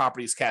well the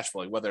property is cash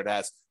flowing, whether it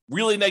has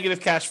really negative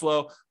cash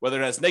flow,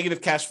 whether it has negative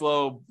cash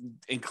flow,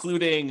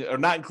 including or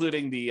not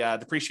including the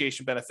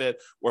depreciation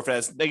benefit, or if it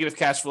has negative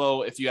cash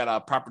flow if you had a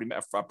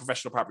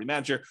professional property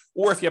manager,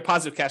 or if you have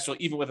positive cash flow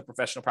even with a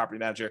professional property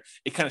manager.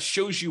 It kind of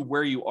shows you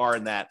where you are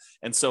in that.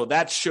 And so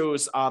that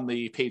shows on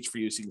the page for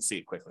you so you can see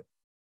it quickly.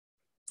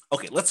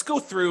 Okay, let's go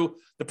through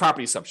the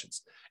property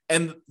assumptions.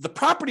 And the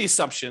property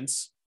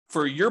assumptions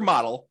for your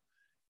model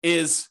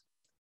is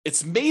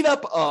it's made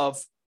up of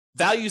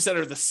values that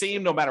are the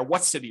same no matter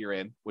what city you're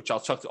in, which I'll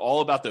talk to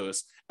all about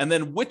those, and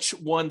then which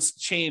ones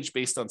change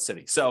based on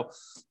city. So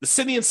the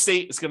city and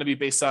state is going to be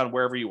based on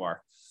wherever you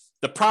are.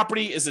 The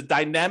property is a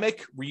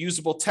dynamic,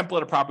 reusable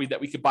template of property that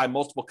we could buy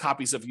multiple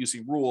copies of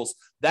using rules.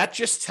 That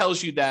just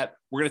tells you that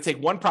we're going to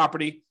take one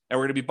property and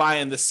we're going to be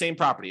buying the same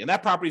property. And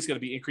that property is going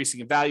to be increasing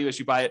in value as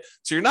you buy it.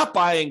 So you're not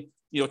buying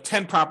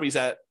 10 properties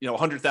at,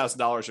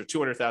 $100,000 or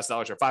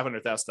 $200,000 or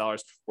 $500,000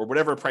 or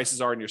whatever prices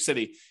are in your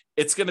city.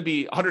 It's going to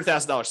be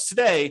 $100,000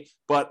 today,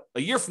 but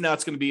a year from now,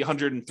 it's going to be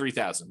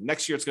 $103,000.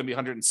 Next year, it's going to be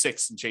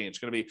 106 and change. It's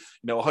going to be,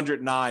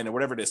 109 or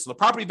whatever it is. So the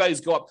property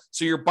values go up.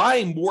 So you're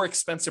buying more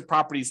expensive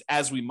properties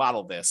as we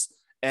model this,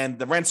 and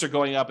the rents are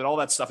going up and all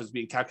that stuff is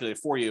being calculated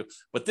for you.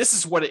 But this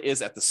is what it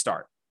is at the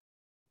start.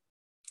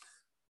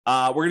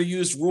 We're going to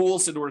use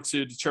rules in order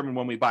to determine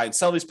when we buy and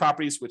sell these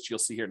properties, which you'll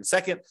see here in a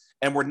second.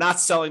 And we're not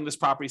selling this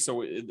property.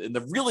 So in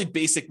the really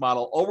basic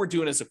model, all we're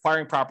doing is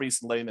acquiring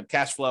properties and letting them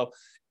cash flow.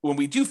 When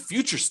we do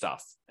future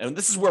stuff, and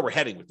this is where we're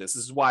heading with this,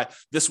 this is why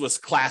this was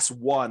class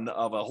one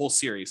of a whole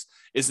series,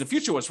 is in the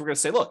future ones, we're going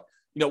to say, look,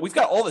 we've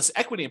got all this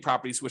equity in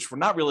properties, which we're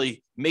not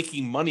really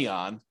making money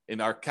on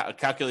in our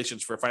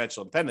calculations for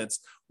financial independence.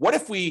 What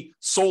if we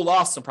sold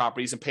off some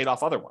properties and paid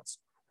off other ones?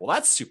 Well,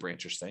 that's super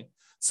interesting.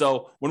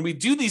 So when we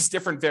do these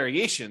different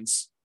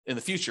variations in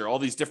the future, all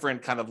these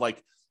different kind of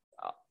like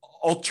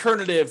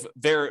alternative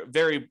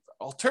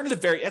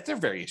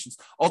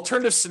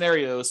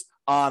scenarios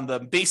on the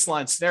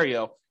baseline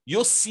scenario,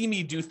 you'll see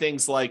me do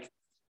things like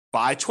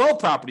buy 12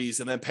 properties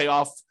and then pay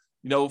off,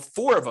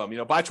 4 of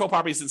them, buy 12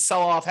 properties and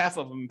sell off half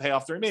of them and pay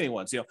off the remaining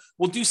ones.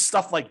 We'll do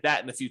stuff like that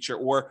in the future,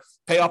 or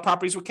pay off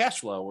properties with cash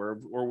flow,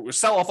 or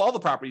sell off all the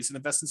properties and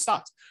invest in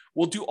stocks.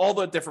 We'll do all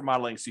the different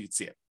modeling so you can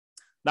see it.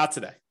 Not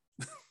today.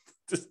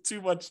 Just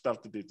too much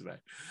stuff to do today.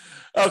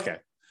 Okay.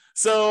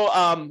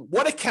 So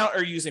what account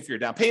are you using for your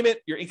down payment,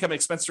 your income and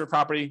expense for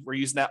property? We're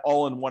using that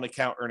all in one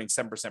account, earning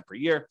 7% per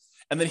year.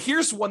 And then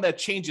here's one that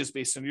changes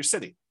based on your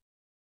city.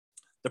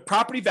 The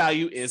property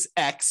value is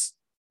X,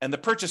 and the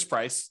purchase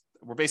price,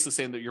 we're basically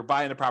saying that you're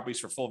buying the properties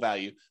for full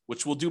value,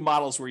 which we'll do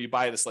models where you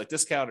buy at a slight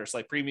discount or a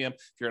slight premium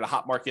if you're in a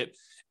hot market.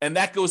 And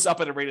that goes up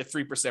at a rate of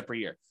 3% per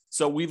year.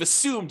 So we've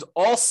assumed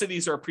all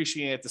cities are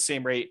appreciating at the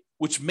same rate,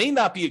 which may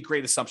not be a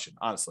great assumption,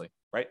 honestly,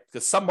 right?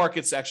 Because some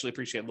markets actually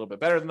appreciate a little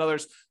bit better than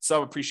others.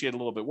 Some appreciate a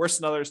little bit worse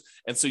than others.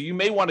 And so you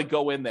may want to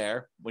go in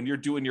there when you're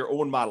doing your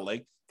own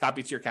modeling,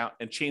 copy to your account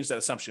and change that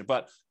assumption.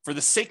 But for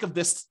the sake of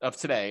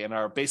today and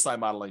our baseline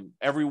modeling,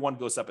 everyone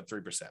goes up at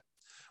 3%.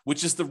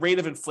 Which is the rate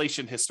of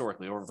inflation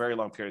historically over a very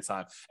long period of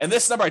time. And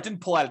this number I didn't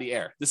pull out of the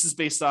air. This is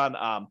based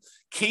on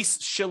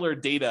Case-Shiller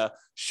data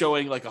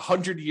showing like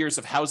 100 years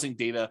of housing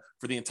data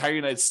for the entire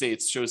United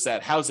States shows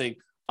that housing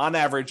on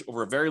average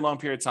over a very long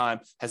period of time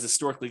has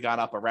historically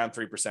gone up around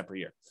 3% per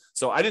year.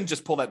 So I didn't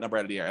just pull that number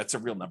out of the air. That's a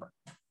real number.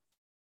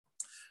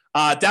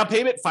 Down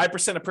payment,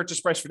 5% of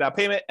purchase price for down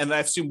payment. And then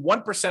I assume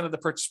 1% of the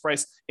purchase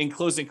price in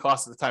closing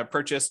costs at the time of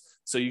purchase.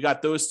 So you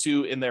got those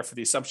two in there for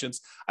the assumptions.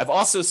 I've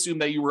also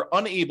assumed that you were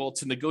unable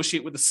to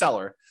negotiate with the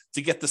seller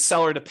to get the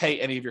seller to pay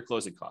any of your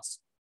closing costs.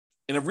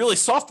 In a really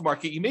soft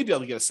market, you may be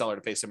able to get a seller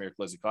to pay some of your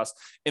closing costs.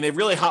 In a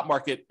really hot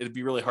market, it'd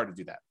be really hard to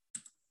do that.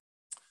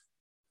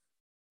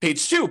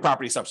 Page 2,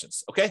 property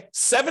assumptions. Okay.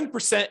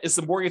 7% is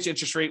the mortgage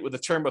interest rate with a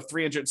term of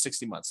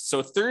 360 months. So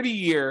a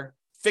 30-year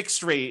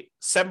fixed rate,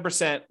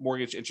 7%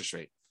 mortgage interest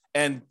rate.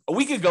 And a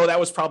week ago, that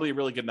was probably a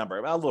really good number,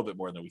 a little bit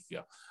more than a week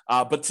ago.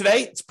 But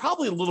today, it's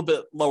probably a little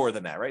bit lower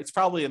than that, right? It's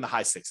probably in the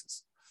high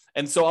 6s.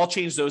 And so I'll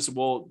change those.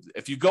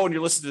 If you go and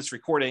you're listening to this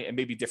recording, it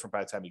may be different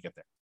by the time you get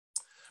there.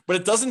 But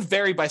it doesn't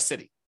vary by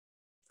city.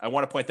 I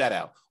want to point that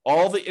out.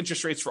 All the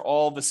interest rates for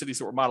all the cities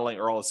that we're modeling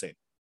are all the same.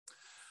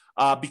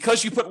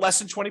 Because you put less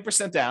than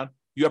 20% down,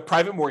 you have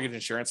private mortgage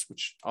insurance,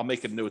 which I'll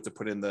make a note to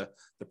put in the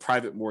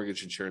private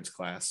mortgage insurance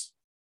class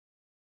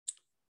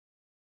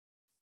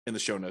in the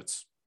show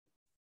notes.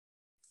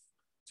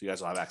 So you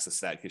guys will have access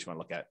to that in case you want to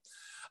look at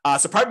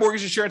it. So private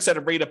mortgage insurance at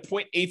a rate of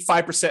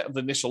 0.85% of the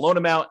initial loan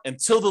amount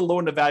until the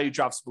loan to value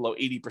drops below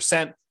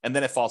 80%, and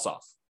then it falls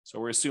off. So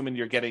we're assuming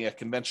you're getting a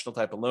conventional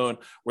type of loan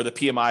where the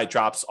PMI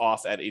drops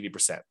off at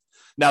 80%.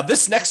 Now,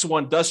 this next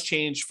one does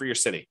change for your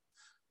city.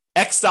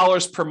 X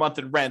dollars per month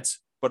in rent,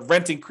 but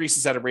rent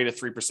increases at a rate of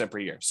 3% per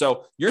year.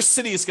 So your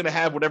city is going to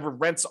have whatever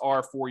rents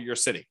are for your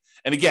city.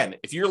 And again,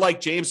 if you're like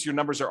James, your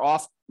numbers are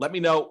off, let me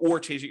know or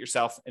change it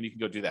yourself and you can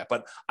go do that.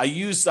 But I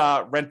use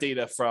rent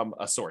data from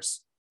a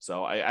source.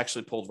 So I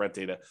actually pulled rent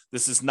data.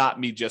 This is not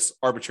me just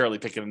arbitrarily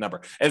picking a number.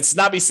 And it's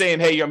not me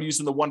saying, hey, I'm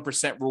using the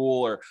 1%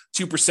 rule or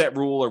 2%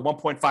 rule or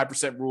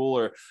 1.5% rule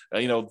or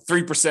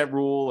 3%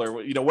 rule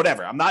or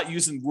whatever. I'm not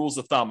using rules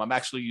of thumb. I'm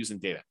actually using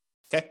data.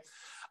 Okay.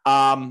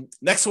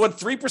 Next one,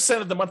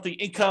 3% of the monthly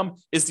income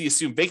is the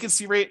assumed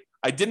vacancy rate.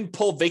 I didn't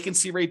pull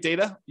vacancy rate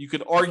data. You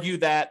could argue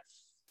that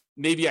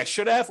maybe I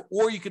should have,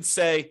 or you could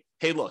say,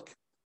 hey, look,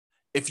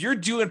 if you're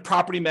doing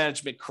property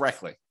management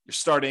correctly, you're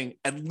starting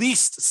at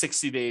least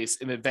 60 days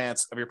in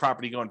advance of your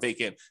property going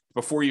vacant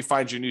before you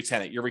find your new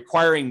tenant. You're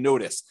requiring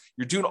notice.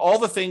 You're doing all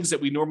the things that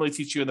we normally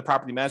teach you in the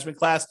property management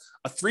class.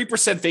 A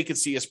 3%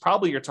 vacancy is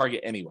probably your target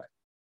anyway.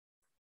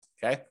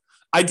 Okay.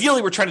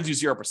 Ideally, we're trying to do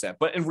 0%,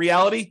 but in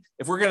reality,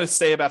 if we're going to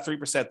stay about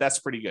 3%, that's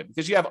pretty good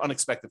because you have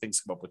unexpected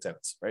things come up with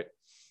tenants, right?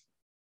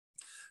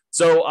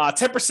 So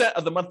 10%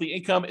 of the monthly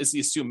income is the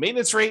assumed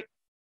maintenance rate.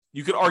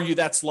 You could argue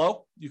that's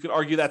low. You could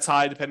argue that's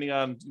high, depending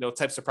on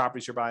types of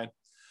properties you're buying.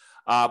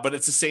 But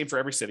it's the same for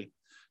every city.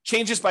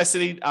 Changes by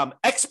city,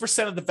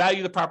 X% of the value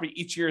of the property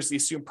each year is the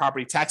assumed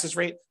property taxes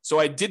rate. So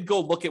I did go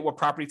look at what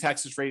property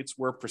taxes rates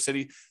were per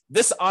city.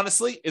 This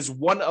honestly is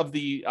one of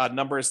the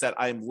numbers that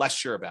I'm less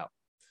sure about.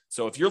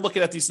 So if you're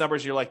looking at these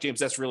numbers, you're like, James,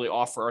 that's really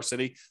off for our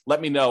city.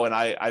 Let me know. And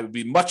I would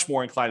be much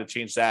more inclined to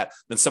change that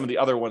than some of the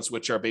other ones,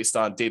 which are based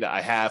on data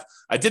I have.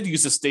 I did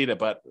use this data,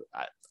 but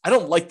I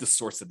don't like the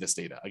source of this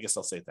data. I guess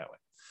I'll say it that way.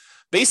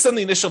 Based on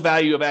the initial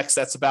value of X,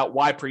 that's about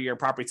Y per year in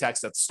property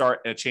tax at the start,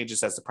 and it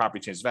changes as the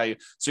property changes value.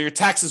 So your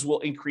taxes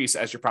will increase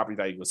as your property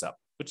value goes up,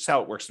 which is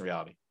how it works in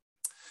reality.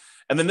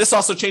 And then this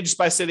also changes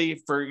by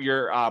city for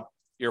your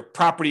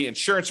property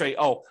insurance rate.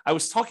 Oh, I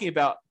was talking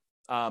about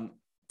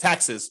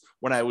taxes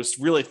when I was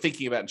really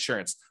thinking about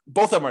insurance.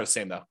 Both of them are the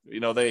same though.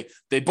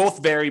 They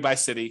both vary by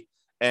city,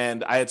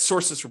 and I had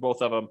sources for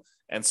both of them.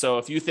 And so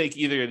if you think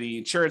either the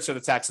insurance or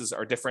the taxes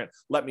are different,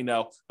 let me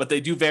know. But they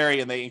do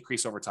vary and they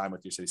increase over time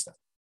with your city stuff.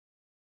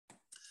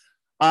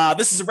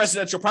 This is a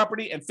residential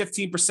property, and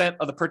 15%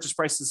 of the purchase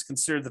price is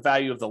considered the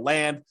value of the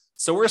land.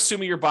 So we're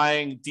assuming you're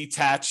buying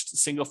detached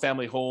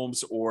single-family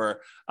homes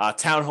or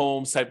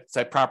townhomes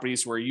type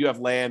properties where you have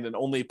land and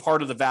only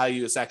part of the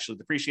value is actually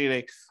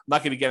depreciating. I'm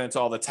not going to get into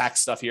all the tax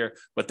stuff here,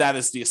 but that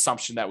is the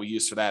assumption that we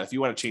use for that. If you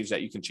want to change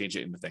that, you can change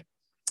it in the thing.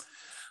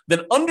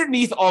 Then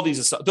underneath all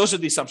these, those are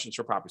the assumptions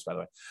for properties, by the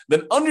way.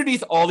 Then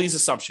underneath all these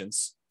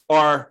assumptions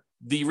are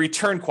the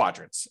return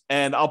quadrants.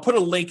 And I'll put a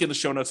link in the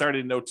show notes. I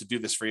already know to do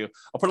this for you.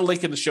 I'll put a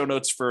link in the show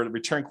notes for the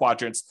return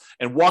quadrants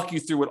and walk you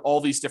through what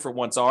all these different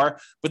ones are.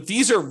 But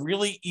these are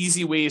really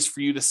easy ways for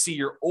you to see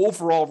your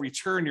overall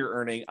return you're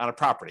earning on a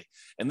property.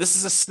 And this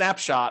is a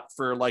snapshot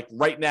for like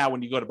right now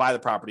when you go to buy the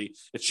property.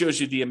 It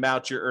shows you the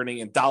amount you're earning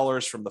in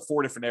dollars from the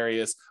 4 different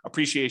areas: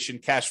 appreciation,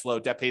 cash flow,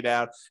 debt pay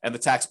down, and the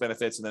tax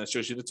benefits. And then it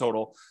shows you the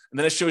total. And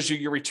then it shows you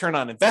your return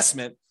on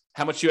investment,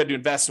 how much you had to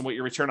invest and what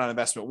your return on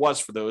investment was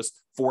for those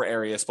 4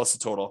 areas plus the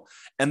total.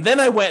 And then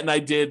I went and I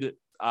did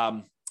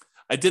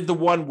the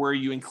one where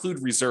you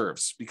include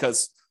reserves,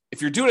 because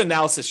if you're doing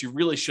analysis, you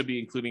really should be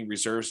including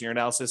reserves in your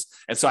analysis.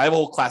 And so I have a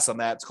whole class on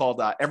that. It's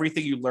called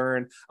Everything You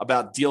Learn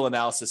About Deal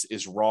Analysis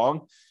is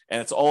Wrong.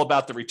 And it's all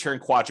about the return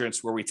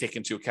quadrants where we take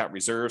into account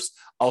reserves.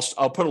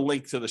 I'll put a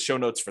link to the show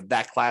notes for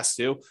that class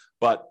too,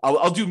 but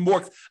I'll do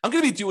more. I'm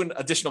going to be doing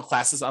additional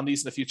classes on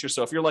these in the future.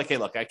 So if you're like, hey,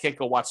 look, I can't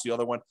go watch the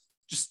other one,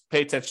 just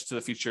pay attention to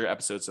the future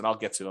episodes and I'll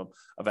get to them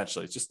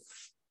eventually.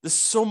 There's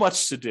so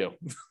much to do,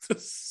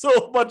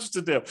 so much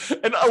to do,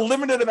 and a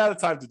limited amount of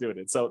time to do it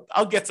in. So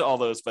I'll get to all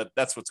those, but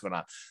that's what's going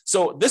on.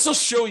 So this will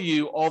show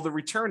you all the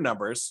return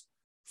numbers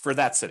for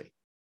that city,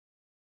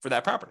 for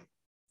that property.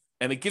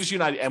 And it gives you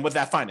an idea, and with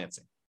that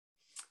financing.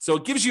 So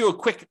it gives you a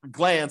quick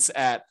glance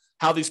at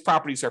how these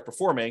properties are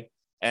performing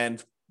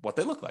and what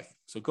they look like.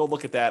 So go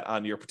look at that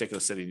on your particular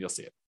city and you'll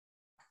see it.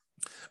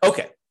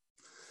 Okay.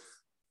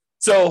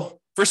 So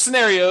for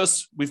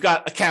scenarios, we've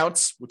got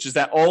accounts, which is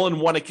that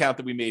all-in-one account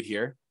that we made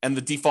here, and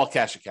the default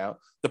cash account.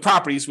 The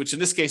properties, which in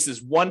this case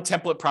is one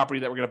template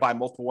property that we're going to buy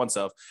multiple ones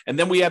of. And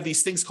then we have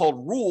these things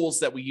called rules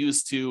that we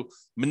use to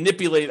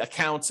manipulate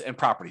accounts and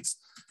properties.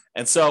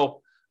 And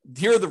so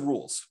here are the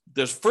rules.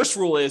 The first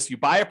rule is you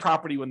buy a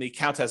property when the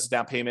account has a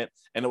down payment,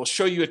 and it will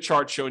show you a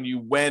chart showing you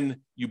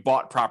when you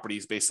bought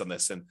properties based on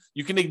this. And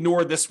you can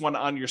ignore this one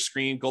on your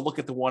screen. Go look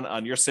at the one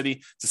on your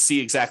city to see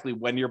exactly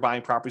when you're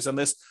buying properties on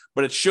this.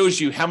 But it shows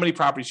you how many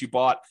properties you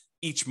bought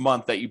each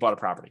month that you bought a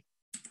property.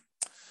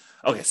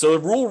 Okay, so the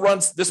rule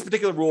runs, this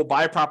particular rule,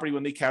 buy a property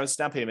when the account is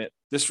down payment.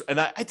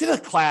 I did a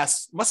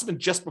class, must have been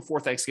just before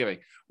Thanksgiving,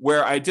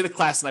 where I did a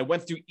class and I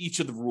went through each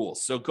of the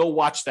rules. So go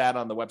watch that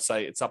on the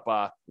website. It's up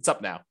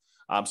now.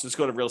 So just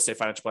go to Real Estate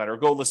Financial Planner or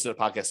go listen to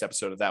the podcast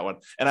episode of that one.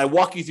 And I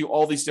walk you through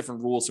all these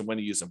different rules and when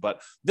to use them.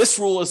 But this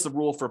rule is the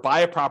rule for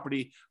buy a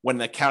property when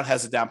the account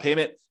has a down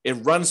payment. It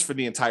runs for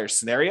the entire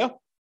scenario.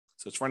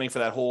 So it's running for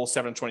that whole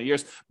 7 to 20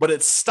 years, but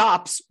it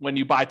stops when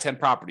you buy 10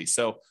 properties.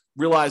 So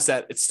realize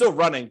that it's still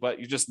running, but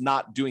you're just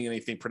not doing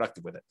anything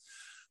productive with it.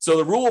 So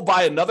the rule will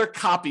buy another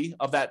copy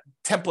of that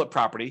template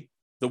property,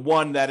 the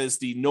one that is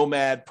the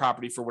Nomad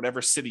property for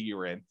whatever city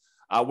you're in,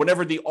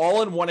 whenever the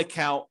all-in-one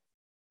account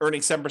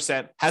earning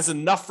 7%, has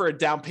enough for a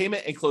down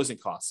payment and closing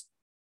costs,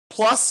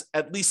 plus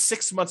at least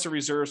 6 months of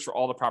reserves for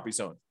all the properties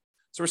owned.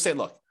 So we're saying,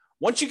 look,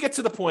 once you get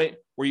to the point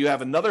where you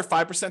have another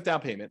 5% down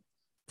payment,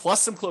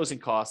 plus some closing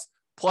costs,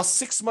 plus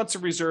 6 months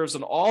of reserves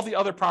on all the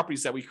other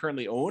properties that we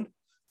currently own,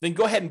 then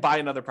go ahead and buy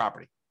another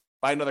property,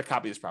 buy another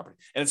copy of this property.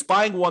 And it's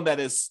buying one that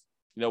is,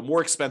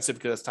 more expensive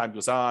because as time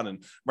goes on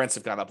and rents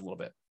have gone up a little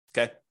bit.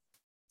 Okay.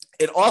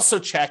 It also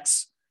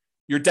checks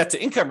your debt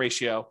to income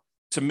ratio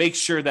to make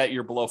sure that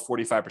you're below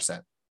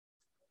 45%.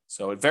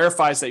 So it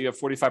verifies that you have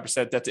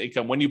 45% debt to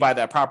income when you buy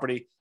that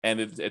property, and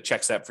it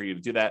checks that for you to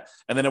do that.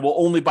 And then it will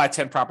only buy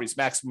 10 properties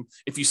maximum.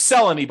 If you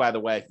sell any, by the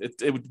way,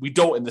 we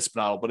don't in this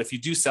model, but if you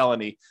do sell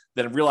any,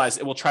 then realize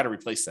it will try to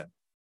replace them.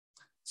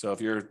 So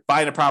if you're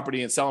buying a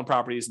property and selling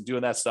properties and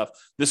doing that stuff,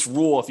 this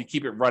rule, if you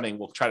keep it running,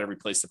 will try to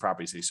replace the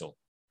properties that you sold.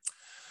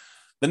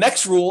 The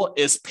next rule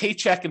is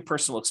paycheck and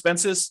personal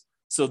expenses.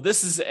 So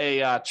this is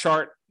a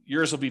chart.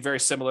 Yours will be very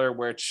similar,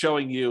 where it's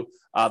showing you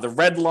the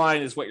red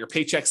line is what your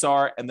paychecks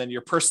are, and then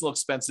your personal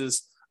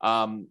expenses,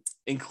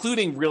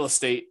 including real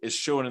estate, is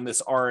shown in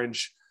this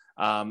orange.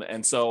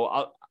 And so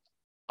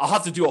I'll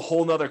have to do a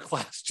whole nother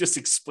class just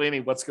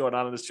explaining what's going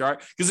on in this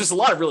chart, because there's a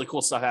lot of really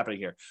cool stuff happening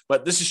here.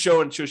 But this is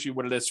shows you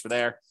what it is for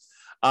there.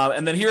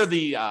 And then here are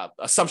the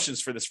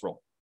assumptions for this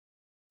rule.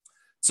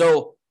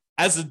 So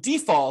as a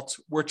default,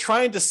 we're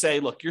trying to say,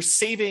 look, you're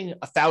saving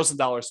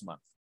 $1,000 a month.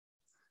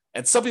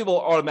 And some people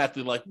are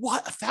automatically like,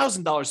 what,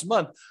 $1,000 a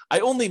month? I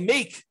only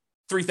make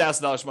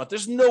 $3,000 a month.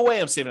 There's no way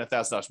I'm saving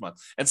 $1,000 a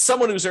month. And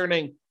someone who's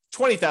earning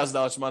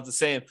 $20,000 a month is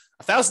saying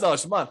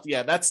 $1,000 a month.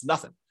 Yeah, that's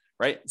nothing,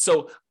 right?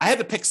 So I had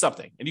to pick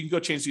something, and you can go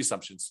change the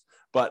assumptions,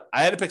 but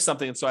I had to pick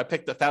something. And so I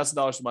picked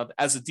 $1,000 a month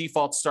as a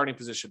default starting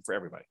position for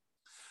everybody.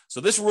 So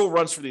this rule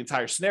runs for the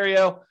entire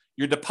scenario.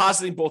 You're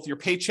depositing both your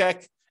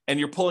paycheck and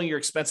you're pulling your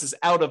expenses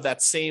out of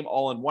that same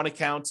all-in-one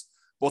account.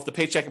 Both the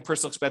paycheck and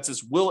personal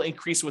expenses will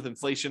increase with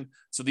inflation.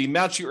 So the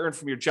amount you earn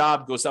from your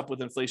job goes up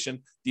with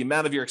inflation. The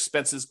amount of your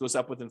expenses goes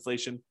up with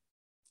inflation.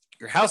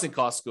 Your housing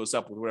costs goes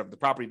up with whatever the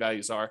property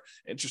values are,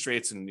 interest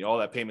rates, and all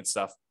that payment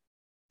stuff.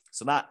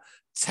 So not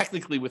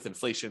technically with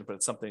inflation, but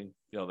it's something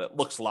that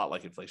looks a lot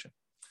like inflation.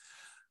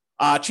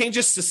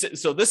 Changes to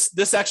so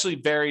this actually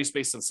varies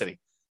based on city.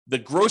 The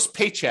gross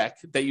paycheck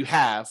that you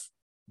have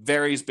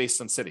varies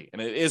based on city.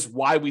 And it is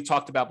why we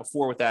talked about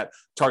before with that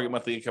target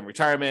monthly income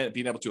retirement,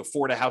 being able to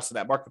afford a house in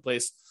that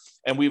marketplace.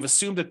 And we've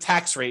assumed a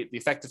tax rate, the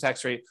effective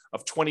tax rate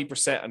of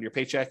 20% on your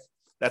paycheck.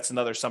 That's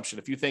another assumption.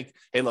 If you think,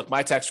 hey, look,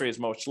 my tax rate is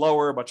much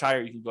lower, much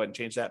higher, you can go ahead and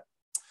change that.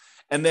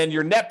 And then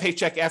your net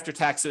paycheck after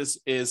taxes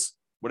is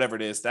whatever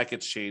it is, that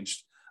gets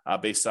changed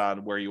based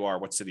on where you are,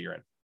 what city you're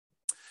in.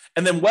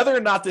 And then whether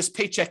or not this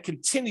paycheck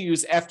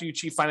continues after you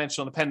achieve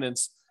financial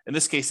independence, in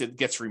this case, it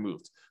gets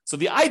removed. So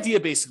the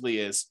idea basically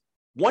is,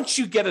 once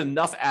you get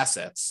enough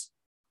assets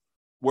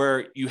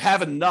where you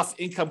have enough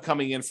income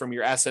coming in from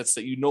your assets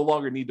that you no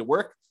longer need to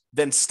work,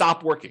 then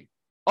stop working.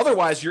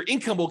 Otherwise, your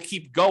income will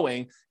keep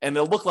going and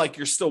it'll look like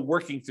you're still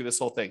working through this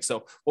whole thing.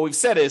 So what we've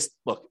said is,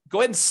 look, go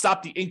ahead and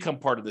stop the income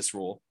part of this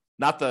rule,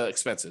 not the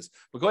expenses,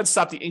 but go ahead and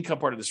stop the income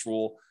part of this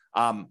rule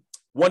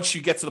once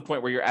you get to the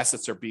point where your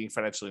assets are being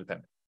financially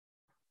independent.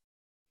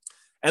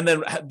 And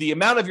then the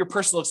amount of your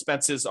personal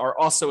expenses are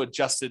also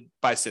adjusted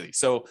by city.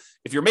 So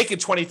if you're making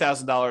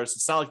 $20,000,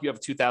 it's not like you have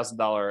a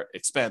 $2,000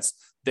 expense.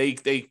 They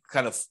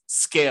kind of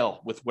scale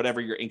with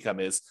whatever your income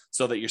is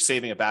so that you're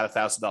saving about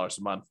 $1,000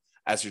 a month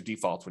as your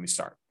default when you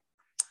start.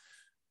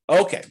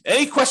 Okay,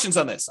 any questions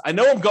on this? I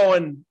know I'm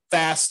going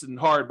fast and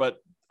hard, but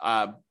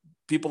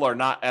people are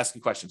not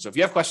asking questions. So if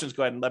you have questions,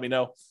 go ahead and let me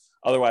know.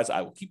 Otherwise,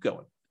 I will keep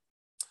going.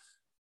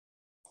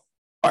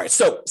 All right,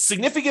 so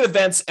significant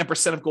events and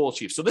percent of goal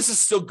achieved. So this is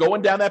still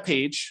going down that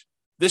page.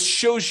 This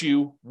shows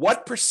you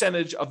what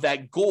percentage of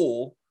that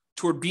goal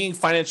toward being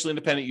financially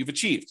independent you've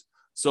achieved.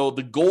 So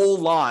the goal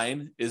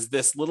line is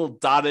this little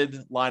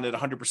dotted line at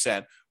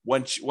 100%.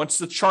 Once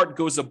the chart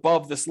goes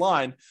above this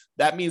line,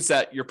 that means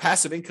that your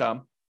passive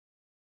income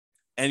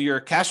and your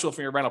cash flow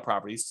from your rental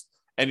properties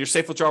and your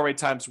safe withdrawal rate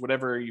times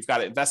whatever you've got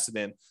it invested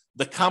in,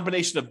 the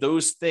combination of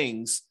those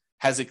things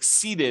has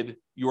exceeded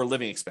your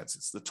living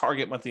expenses, the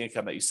target monthly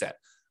income that you set.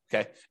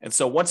 Okay. And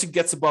so once it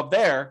gets above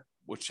there,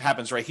 which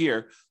happens right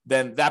here,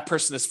 then that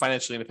person is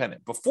financially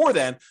independent. Before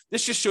then,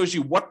 this just shows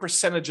you what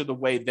percentage of the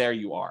way there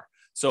you are.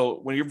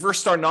 So when you're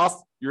first starting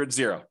off, you're at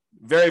zero,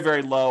 very,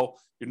 very low.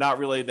 You're not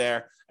really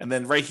there. And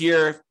then right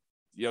here,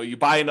 you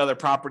buy another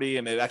property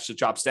and it actually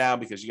drops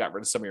down because you got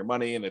rid of some of your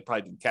money and it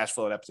probably didn't cash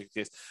flow in that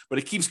particular case, but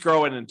it keeps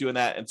growing and doing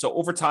that. And so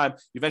over time,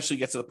 you eventually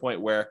get to the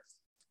point where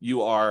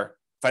you are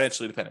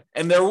financially independent.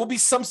 And there will be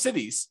some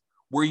cities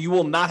where you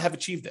will not have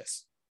achieved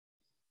this.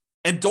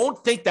 And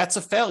don't think that's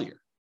a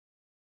failure.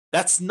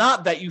 That's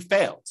not that you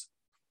failed,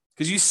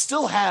 because you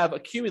still have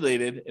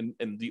accumulated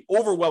in the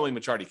overwhelming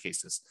majority of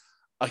cases,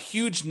 a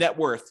huge net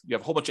worth. You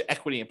have a whole bunch of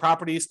equity in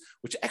properties,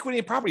 which equity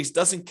in properties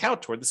doesn't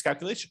count toward this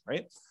calculation,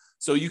 right?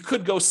 So you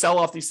could go sell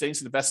off these things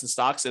and invest in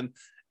stocks. And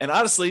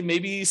honestly,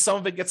 maybe some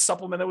of it gets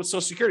supplemented with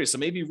Social Security. So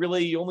maybe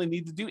really you only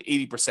need to do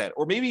 80%,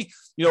 or maybe,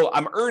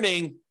 I'm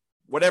earning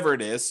whatever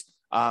it is,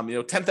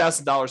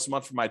 $10,000 a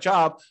month for my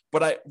job,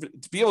 but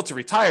to be able to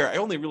retire, I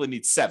only really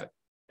need 7.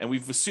 And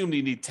we've assumed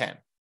you need 10.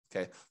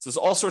 Okay. So there's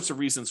all sorts of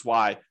reasons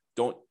why.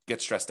 Don't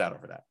get stressed out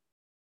over that.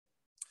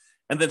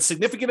 And then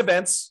significant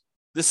events.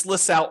 This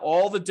lists out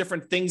all the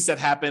different things that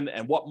happened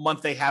and what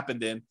month they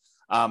happened in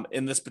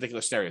this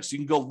particular scenario. So you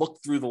can go look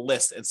through the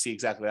list and see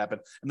exactly what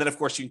happened. And then, of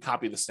course, you can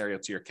copy the scenario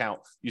to your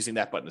account using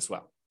that button as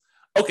well.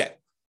 Okay.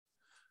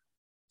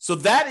 So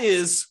that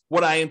is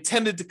what I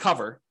intended to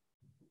cover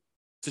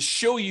to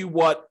show you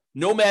what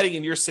nomading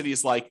in your city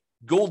is like.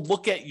 Go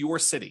look at your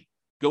city.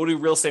 Go to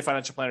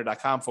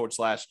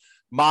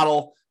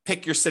realestatefinancialplanner.com/model,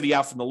 pick your city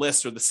out from the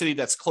list or the city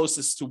that's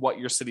closest to what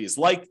your city is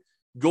like.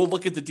 Go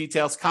look at the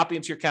details, copy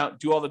into your account,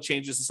 do all the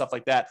changes and stuff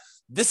like that.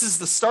 This is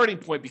the starting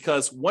point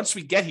because once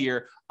we get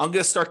here, I'm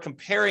going to start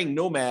comparing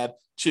Nomad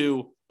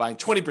to buying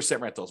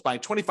 20% rentals,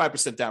 buying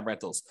 25% down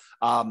rentals,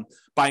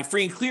 buying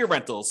free and clear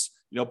rentals,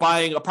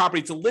 buying a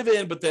property to live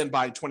in, but then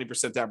buying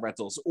 20% down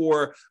rentals,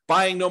 or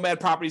buying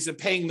Nomad properties and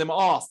paying them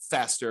off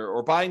faster,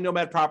 or buying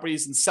Nomad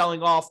properties and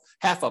selling off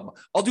half of them.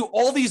 I'll do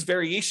all these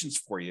variations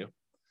for you,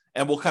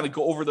 and we'll kind of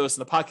go over those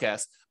in the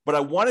podcast. But I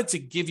wanted to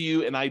give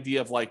you an idea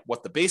of like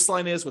what the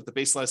baseline is, what the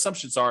baseline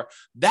assumptions are.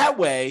 That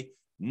way,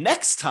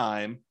 next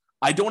time,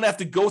 I don't have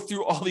to go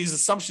through all these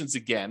assumptions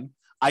again.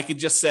 I could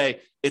just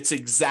say it's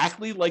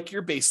exactly like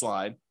your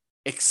baseline,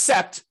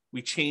 except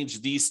we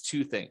change these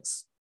 2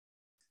 things.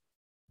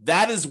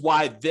 That is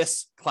why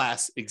this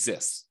class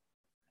exists.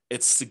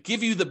 It's to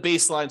give you the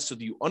baseline so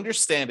that you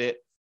understand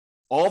it,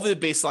 all the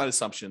baseline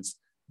assumptions.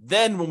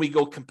 Then when we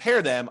go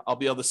compare them, I'll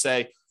be able to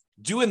say,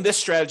 doing this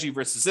strategy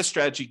versus this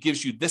strategy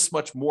gives you this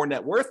much more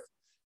net worth.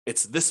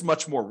 It's this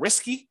much more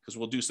risky because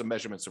we'll do some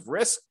measurements of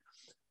risk.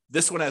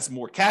 This one has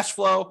more cash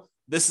flow.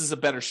 This is a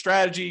better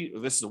strategy. Or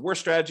this is a worse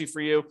strategy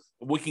for you.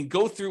 We can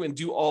go through and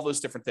do all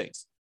those different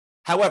things.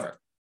 However,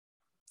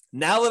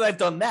 now that I've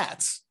done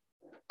that,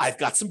 I've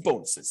got some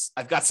bonuses.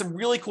 I've got some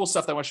really cool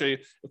stuff that I want to show you.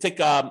 It'll take,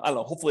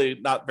 hopefully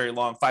not very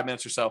long, 5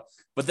 minutes or so.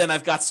 But then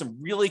I've got some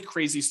really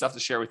crazy stuff to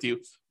share with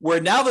you where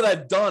now that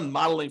I've done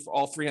modeling for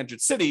all 300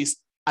 cities,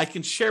 I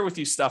can share with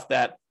you stuff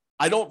that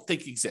I don't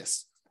think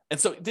exists. And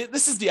so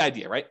this is the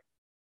idea, right?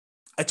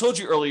 I told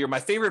you earlier,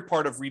 my favorite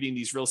part of reading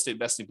these real estate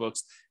investing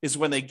books is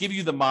when they give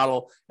you the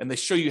model and they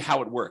show you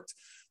how it worked.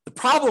 The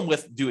problem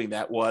with doing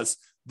that was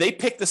they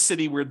picked a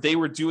city where they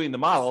were doing the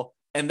model,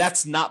 and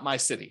that's not my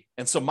city.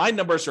 And so my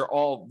numbers are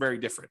all very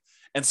different.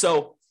 And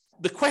so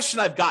the question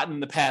I've gotten in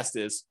the past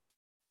is,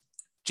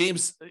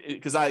 James,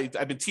 because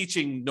I've been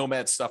teaching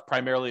Nomad stuff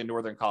primarily in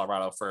Northern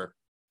Colorado for,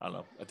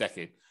 a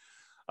decade.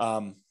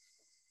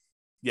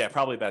 Yeah,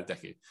 probably about a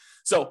decade.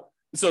 So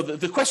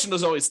the question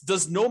is always,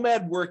 does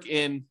Nomad work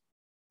in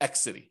X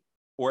city?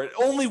 Or it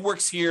only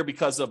works here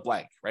because of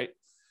blank, right?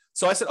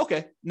 So I said,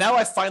 okay, now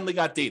I finally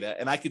got data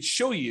and I could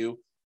show you,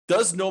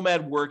 does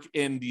Nomad work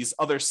in these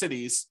other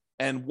cities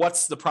and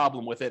what's the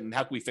problem with it and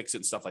how can we fix it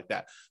and stuff like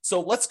that.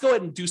 So let's go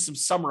ahead and do some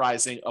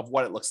summarizing of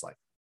what it looks like.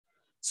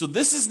 So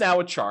this is now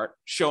a chart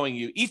showing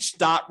you each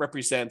dot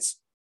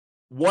represents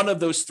one of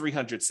those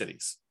 300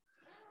 cities.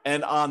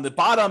 And on the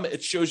bottom,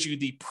 it shows you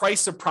the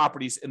price of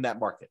properties in that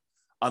market.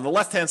 On the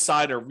left-hand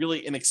side are really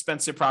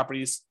inexpensive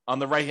properties. On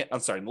the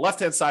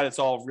left-hand side, it's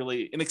all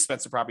really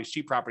inexpensive properties,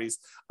 cheap properties.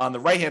 On the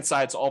right-hand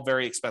side, it's all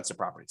very expensive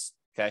properties,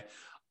 okay?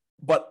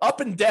 But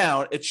up and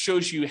down, it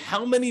shows you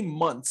how many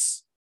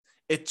months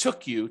it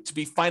took you to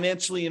be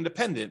financially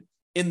independent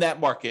in that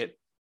market,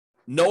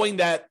 knowing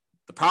that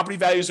the property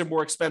values are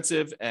more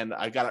expensive and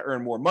I got to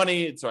earn more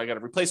money, so I got to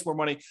replace more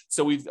money.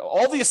 So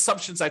all the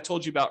assumptions I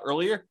told you about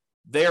earlier,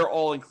 they're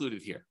all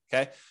included here,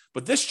 okay?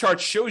 But this chart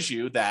shows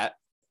you that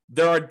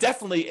there are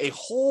definitely a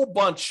whole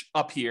bunch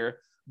up here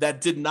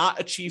that did not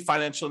achieve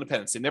financial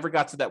independence. They never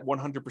got to that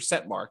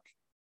 100% mark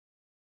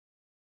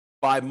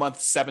by month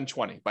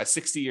 720, by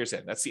 60 years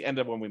in. That's the end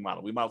of when we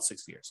modeled. We modeled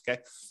 60 years,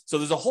 okay? So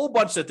there's a whole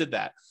bunch that did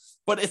that.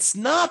 But it's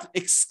not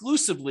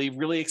exclusively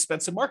really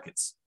expensive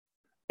markets.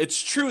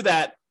 It's true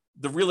that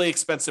the really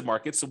expensive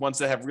markets, the ones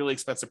that have really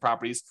expensive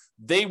properties,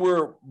 they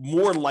were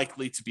more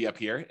likely to be up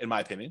here, in my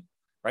opinion.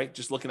 Right?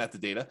 Just looking at the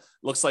data,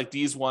 looks like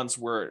these ones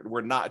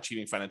were not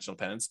achieving financial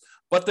independence,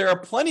 but there are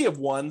plenty of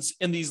ones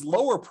in these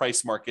lower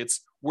price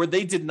markets where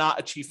they did not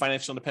achieve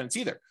financial independence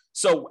either.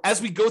 So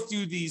as we go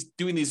through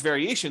doing these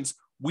variations,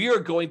 we are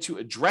going to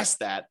address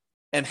that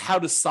and how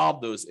to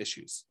solve those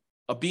issues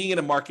of being in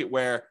a market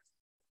where,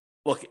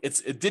 look,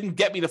 it didn't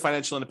get me to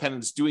financial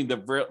independence doing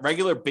the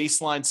regular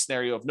baseline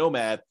scenario of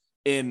Nomad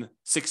in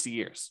 60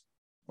 years.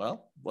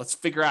 Well, let's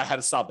figure out how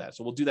to solve that.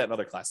 So we'll do that in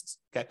other classes,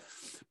 okay?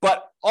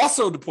 But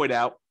also to point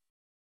out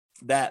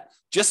that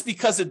just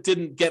because it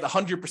didn't get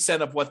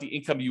 100% of what the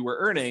income you were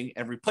earning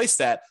and replace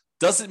that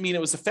doesn't mean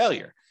it was a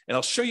failure. And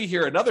I'll show you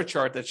here another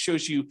chart that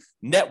shows you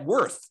net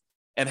worth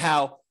and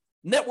how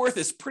net worth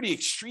is pretty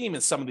extreme in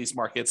some of these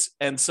markets.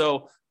 And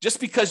so just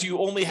because you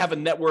only have a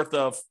net worth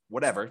of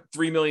whatever,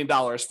 $3 million,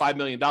 $5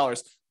 million,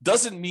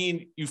 doesn't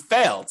mean you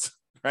failed,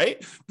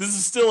 right? This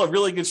is still a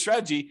really good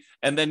strategy.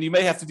 And then you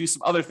may have to do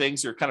some other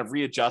things or kind of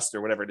readjust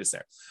or whatever it is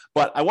there.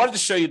 But I wanted to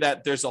show you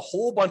that there's a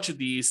whole bunch of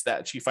these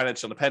that achieve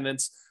financial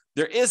independence.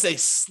 There is a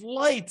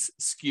slight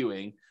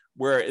skewing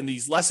where in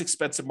these less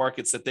expensive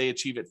markets that they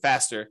achieve it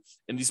faster.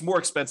 In these more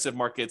expensive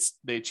markets,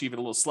 they achieve it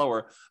a little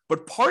slower.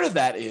 But part of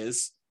that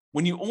is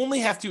when you only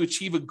have to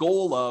achieve a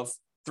goal of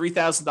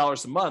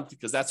 $3,000 a month,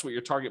 because that's what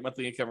your target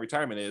monthly income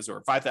retirement is,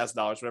 or $5,000,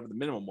 whatever the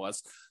minimum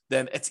was,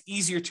 then it's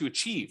easier to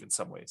achieve in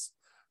some ways.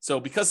 So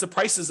because the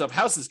prices of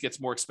houses gets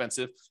more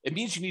expensive, it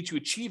means you need to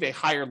achieve a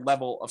higher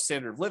level of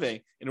standard of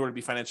living in order to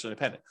be financially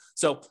independent.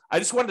 So I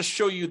just wanted to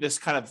show you this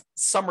kind of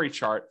summary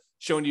chart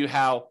showing you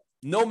how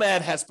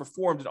Nomad has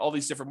performed in all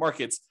these different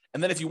markets.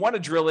 And then if you want to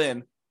drill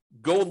in,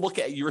 go look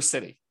at your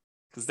city,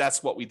 because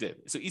that's what we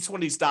did. So each one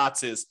of these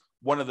dots is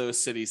one of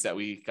those cities that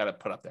we got to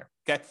put up there.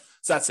 Okay,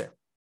 so that's there.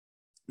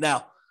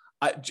 Now,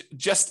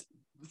 just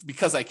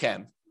because I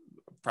can,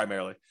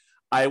 primarily,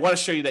 I want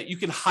to show you that you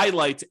can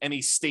highlight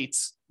any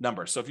state's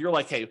number. So if you're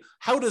like, hey,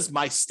 how does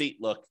my state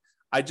look?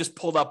 I just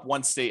pulled up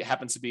one state,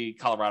 happens to be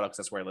Colorado, because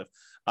that's where I live.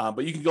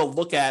 But you can go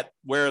look at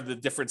where the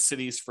different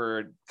cities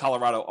for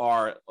Colorado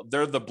are.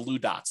 They're the blue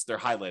dots. They're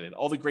highlighted.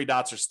 All the gray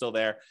dots are still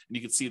there, and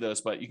you can see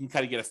those, but you can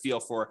kind of get a feel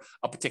for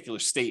a particular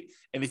state.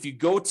 And if you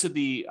go to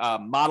the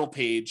model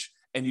page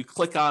and you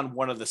click on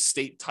one of the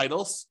state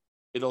titles,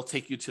 it'll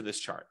take you to this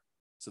chart.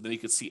 So then you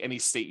can see any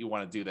state you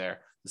want to do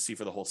there to see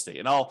for the whole state.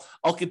 And I'll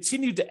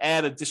continue to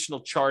add additional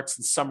charts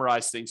and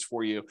summarize things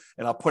for you,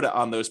 and I'll put it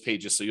on those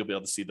pages so you'll be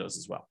able to see those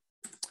as well.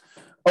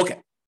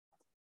 Okay,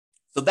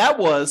 so that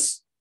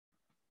was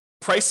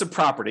price of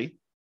property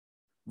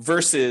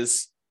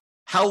versus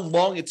how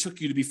long it took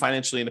you to be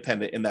financially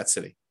independent in that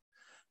city.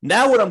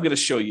 Now what I'm going to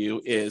show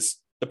you is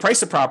the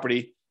price of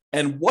property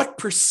and what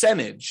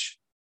percentage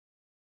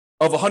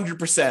of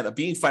 100% of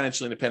being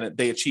financially independent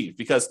they achieved.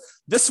 Because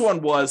this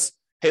one was,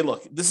 hey,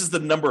 look, this is the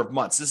number of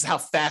months. This is how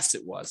fast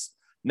it was.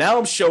 Now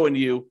I'm showing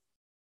you,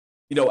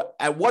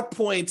 at what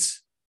point,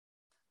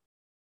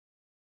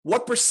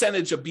 what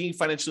percentage of being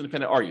financially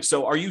independent are you?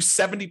 So are you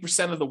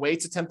 70% of the way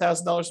to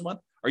 $10,000 a month?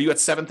 Are you at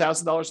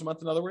 $7,000 a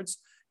month, in other words?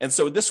 And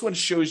so this one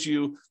shows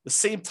you the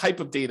same type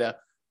of data,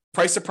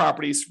 price of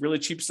properties, really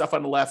cheap stuff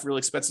on the left, really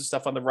expensive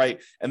stuff on the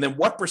right, and then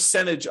what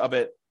percentage of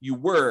it you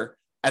were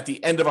at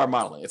the end of our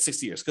modeling at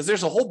 60 years. Because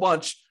there's a whole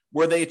bunch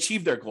where they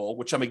achieved their goal,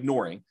 which I'm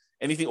ignoring.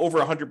 Anything over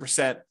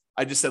 100%,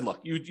 I just said,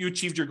 look, you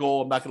achieved your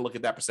goal. I'm not going to look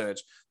at that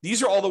percentage.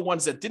 These are all the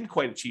ones that didn't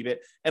quite achieve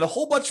it. And a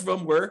whole bunch of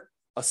them were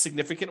a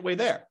significant way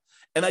there.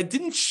 And I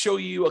didn't show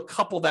you a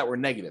couple that were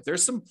negative.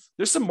 There's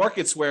some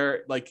markets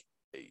where, like,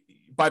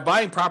 by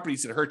buying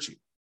properties, it hurts you,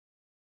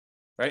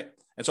 right?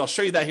 And so I'll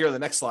show you that here on the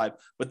next slide.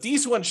 But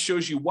these ones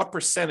shows you what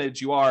percentage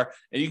you are,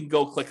 and you can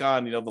go click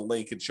on, the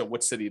link and show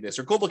what city it is,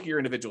 or go look at your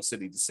individual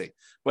city to see.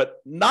 But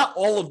not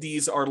all of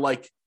these are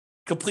like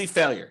complete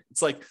failure.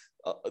 It's like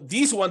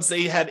these ones,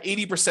 they had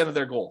 80% of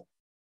their goal.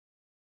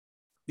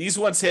 These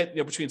ones hit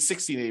between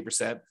 60 and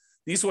 80%.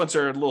 These ones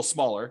are a little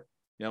smaller,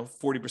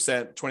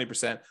 40%,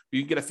 20%, but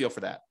you can get a feel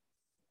for that.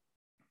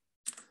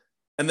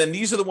 And then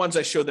these are the ones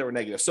I showed that were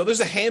negative. So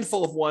there's a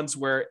handful of ones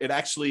where it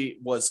actually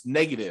was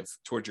negative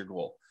towards your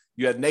goal.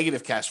 You had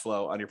negative cash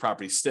flow on your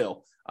property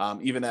still,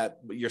 even at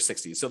your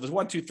 60s. So there's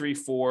 1, 2, 3,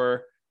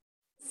 4,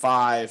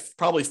 5,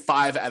 probably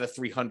 5 out of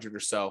 300 or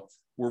so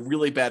were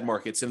really bad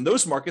markets. And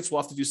those markets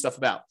we'll have to do stuff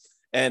about.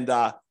 And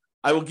I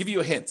will give you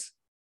a hint.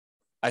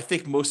 I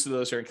think most of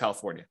those are in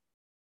California.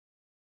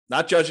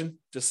 Not judging,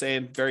 just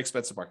saying very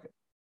expensive market.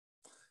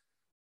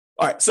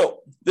 All right, so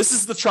this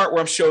is the chart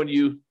where I'm showing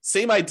you,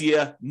 same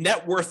idea,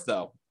 net worth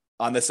though,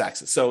 on this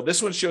axis. So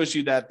this one shows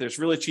you that there's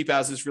really cheap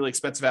houses, really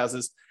expensive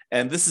houses,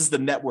 and this is the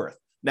net worth.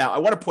 Now, I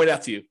want to point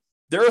out to you,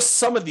 there are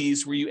some of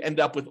these where you end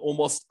up with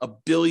almost $1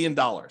 billion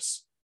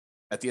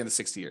at the end of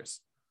 60 years.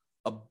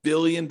 $1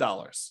 billion.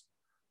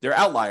 They're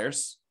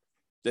outliers.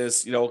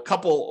 There's, a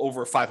couple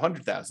over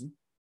 500,000.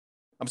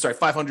 I'm sorry,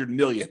 500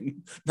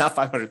 million, not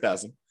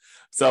 500,000.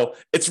 So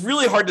it's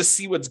really hard to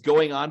see what's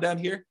going on down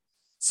here.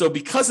 So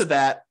because of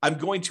that, I'm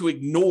going to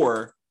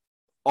ignore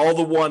all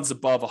the ones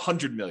above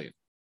 100 million.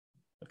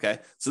 Okay.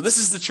 So this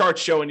is the chart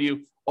showing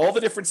you all the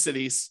different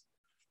cities,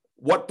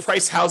 what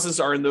price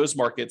houses are in those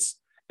markets,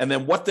 and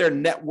then what their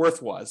net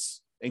worth was,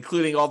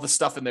 including all the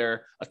stuff in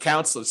their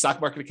accounts, so the stock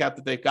market account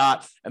that they've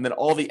got, and then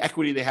all the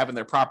equity they have in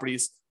their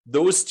properties.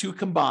 Those two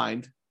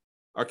combined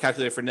are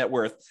calculated for net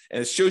worth,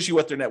 and it shows you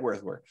what their net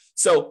worth were.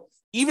 So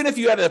even if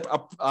you had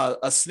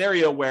a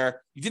scenario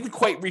where you didn't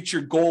quite reach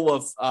your goal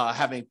of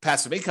having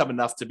passive income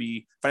enough to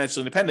be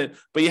financially independent,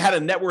 but you had a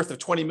net worth of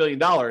 $20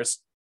 million,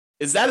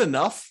 is that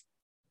enough?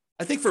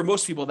 I think for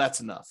most people,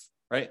 that's enough,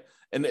 right?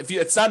 And if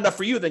it's not enough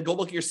for you, then go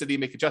look at your city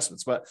and make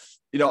adjustments. But,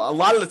 a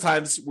lot of the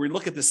times we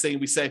look at this thing,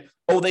 we say,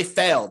 oh, they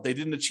failed. They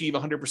didn't achieve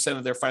 100%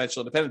 of their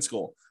financial independence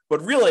goal.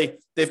 But really,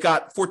 they've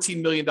got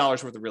 $14 million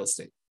worth of real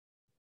estate.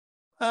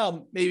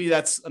 Well, maybe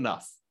that's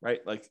enough, right?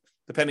 Like,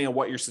 depending on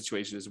what your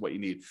situation is, what you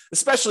need,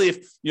 especially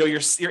if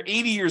you're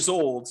 80 years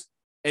old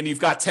and you've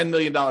got $10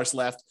 million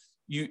left,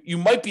 you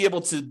might be able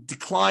to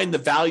decline the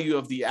value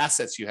of the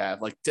assets you have,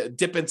 like to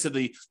dip into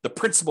the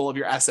principal of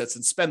your assets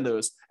and spend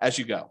those as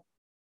you go.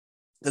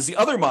 Because the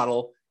other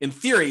model, in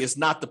theory, is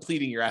not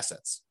depleting your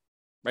assets,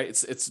 right?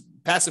 It's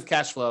passive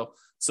cash flow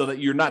so that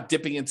you're not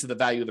dipping into the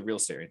value of the real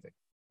estate or anything.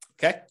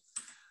 Okay.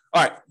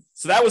 All right.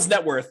 So that was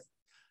net worth.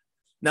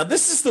 Now,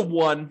 this is the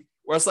one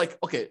where I was like,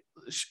 okay,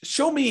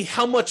 show me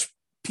how much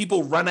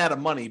people run out of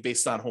money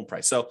based on home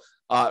price. So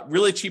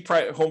really cheap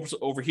homes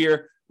over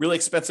here, really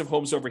expensive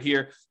homes over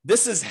here.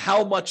 This is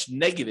how much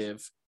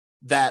negative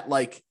that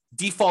like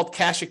default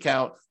cash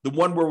account, the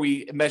one where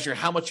we measure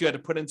how much you had to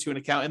put into an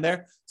account in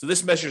there. So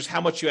this measures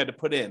how much you had to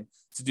put in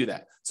to do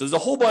that. So there's a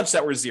whole bunch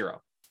that were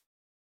zero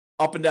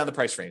up and down the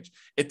price range.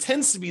 It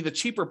tends to be the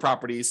cheaper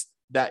properties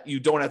that you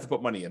don't have to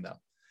put money in though.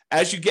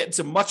 As you get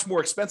into much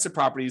more expensive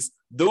properties,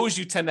 those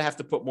you tend to have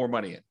to put more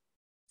money in.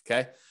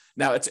 Okay.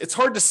 Now it's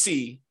hard to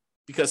see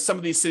because some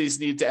of these cities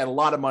need to add a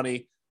lot of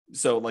money.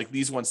 So like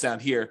these ones down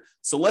here.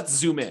 So let's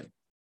zoom in.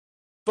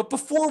 But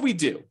before we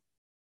do,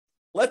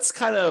 let's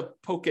kind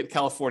of poke at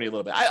California a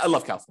little bit. I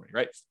love California,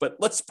 right? But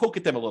let's poke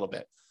at them a little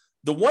bit.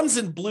 The ones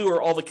in blue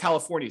are all the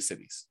California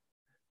cities.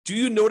 Do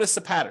you notice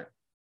a pattern?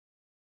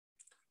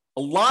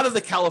 A lot of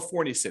the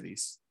California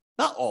cities,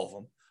 not all of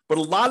them, but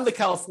a lot of the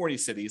California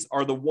cities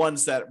are the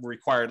ones that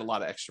required a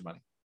lot of extra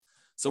money.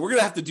 So we're going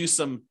to have to do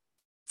some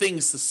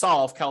things to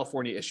solve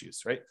California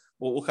issues, right?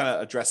 We'll kind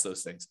of address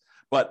those things.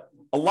 But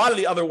a lot of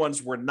the other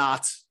ones were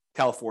not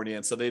California,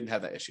 and so they didn't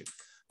have that issue.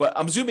 But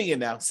I'm zooming in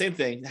now, same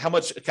thing, how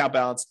much account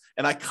balance,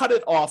 and I cut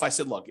it off. I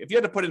said, look, if you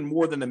had to put in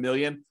more than $1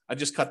 million, I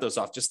just cut those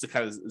off just to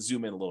kind of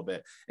zoom in a little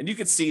bit. And you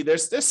can see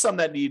there's some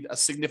that need a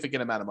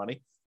significant amount of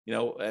money,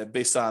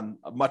 based on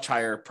much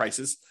higher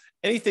prices.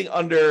 Anything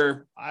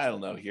under, I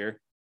don't know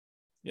here,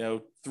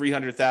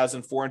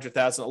 300,000,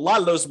 400,000, a lot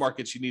of those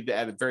markets you need to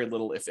add very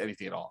little, if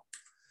anything at all.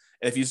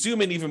 And if you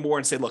zoom in even more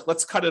and say, look,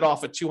 let's cut it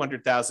off at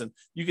 200,000,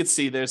 you can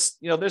see there's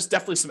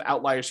definitely some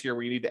outliers here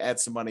where you need to add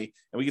some money.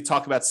 And we could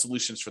talk about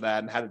solutions for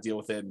that and how to deal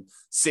with it and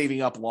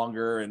saving up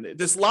longer. And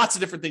there's lots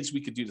of different things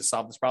we could do to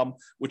solve this problem,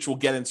 which we'll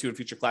get into in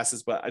future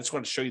classes. But I just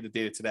want to show you the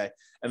data today.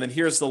 And then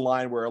here's the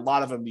line where a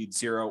lot of them need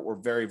zero or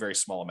very, very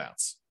small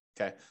amounts.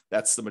 Okay.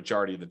 That's the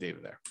majority of the data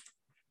there.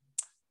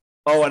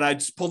 Oh, and I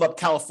just pulled up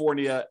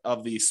California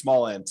of the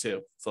small end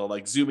too. So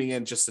like zooming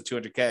in just to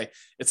 200K,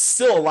 it's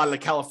still a lot of the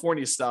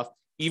California stuff,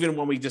 even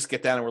when we just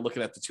get down and we're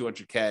looking at the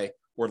 200K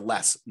or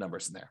less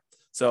numbers in there.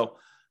 So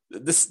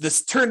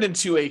this turned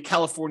into a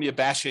California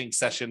bashing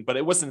session, but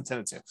it wasn't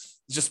intended to.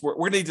 It's just we're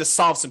going to need to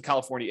solve some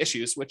California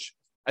issues, which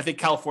I think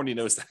California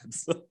knows that.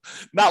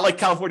 Not like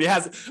California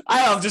has it.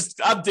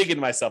 I'm digging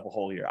myself a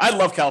hole here. I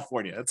love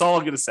California. That's all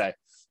I'm going to say.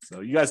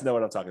 So you guys know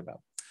what I'm talking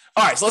about.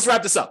 All right, so let's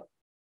wrap this up.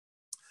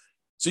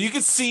 So you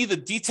can see the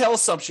detailed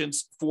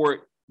assumptions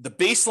for the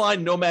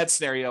baseline Nomad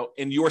scenario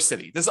in your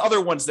city. There's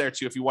other ones there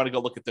too. If you want to go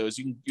look at those,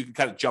 you can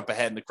kind of jump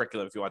ahead in the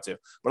curriculum if you want to,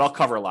 but I'll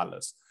cover a lot of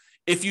those.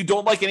 If you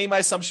don't like any of my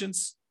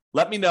assumptions,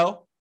 let me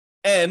know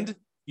and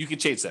you can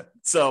change them.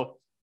 So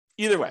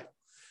either way.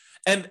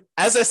 And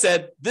as I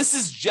said, this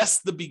is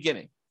just the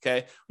beginning.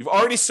 Okay. We've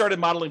already started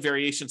modeling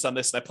variations on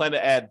this, and I plan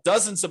to add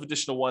dozens of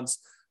additional ones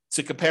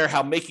to compare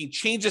how making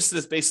changes to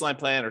this baseline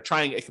plan or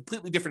trying a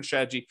completely different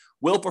strategy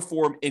will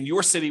perform in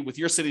your city with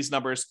your city's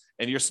numbers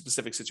and your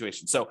specific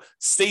situation. So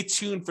stay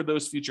tuned for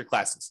those future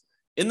classes.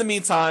 In the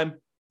meantime,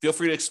 feel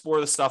free to explore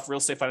the stuff,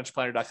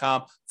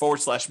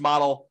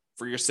 realestateFinancialPlanner.com/model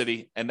for your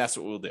city. And that's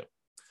what we'll do.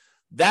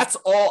 That's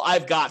all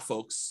I've got,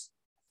 folks.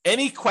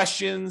 Any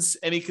questions,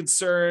 any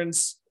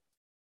concerns?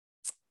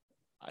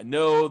 I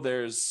know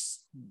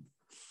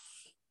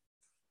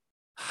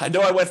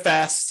I went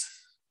fast.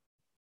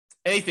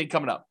 Anything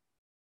coming up?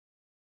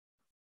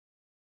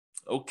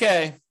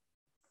 Okay.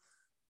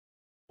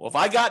 Well, if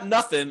I got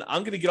nothing,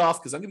 I'm going to get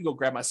off because I'm going to go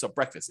grab myself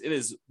breakfast.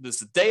 This is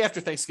the day after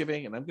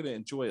Thanksgiving, and I'm going to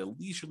enjoy a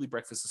leisurely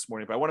breakfast this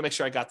morning. But I want to make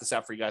sure I got this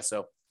out for you guys.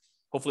 So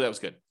hopefully that was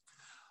good.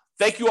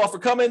 Thank you all for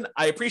coming.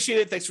 I appreciate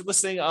it. Thanks for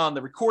listening on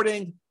the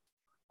recording.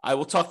 I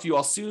will talk to you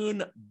all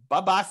soon.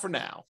 Bye-bye for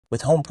now.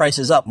 With home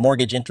prices up,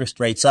 mortgage interest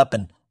rates up,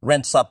 and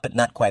rents up, but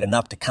not quite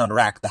enough to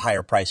counteract the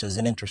higher prices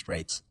and interest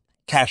rates,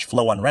 cash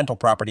flow on rental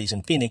properties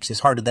in Phoenix is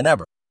harder than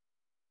ever.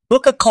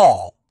 Book a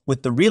call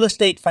with the Real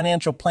Estate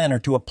Financial Planner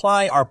to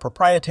apply our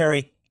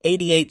proprietary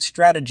 88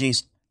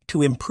 strategies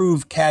to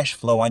improve cash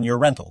flow on your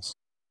rentals.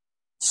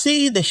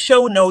 See the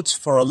show notes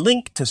for a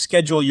link to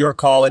schedule your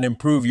call and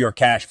improve your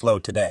cash flow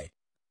today.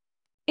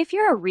 If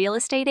you're a real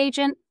estate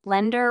agent,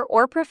 lender,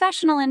 or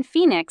professional in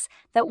Phoenix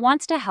that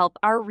wants to help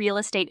our real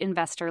estate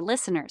investor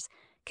listeners,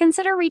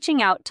 consider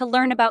reaching out to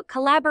learn about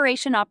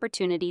collaboration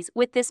opportunities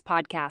with this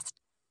podcast.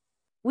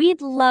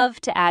 We'd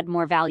love to add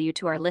more value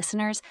to our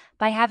listeners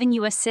by having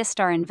you assist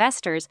our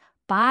investors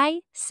buy,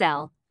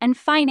 sell, and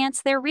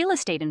finance their real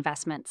estate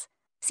investments.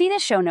 See the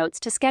show notes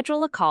to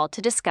schedule a call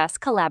to discuss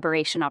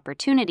collaboration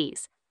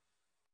opportunities.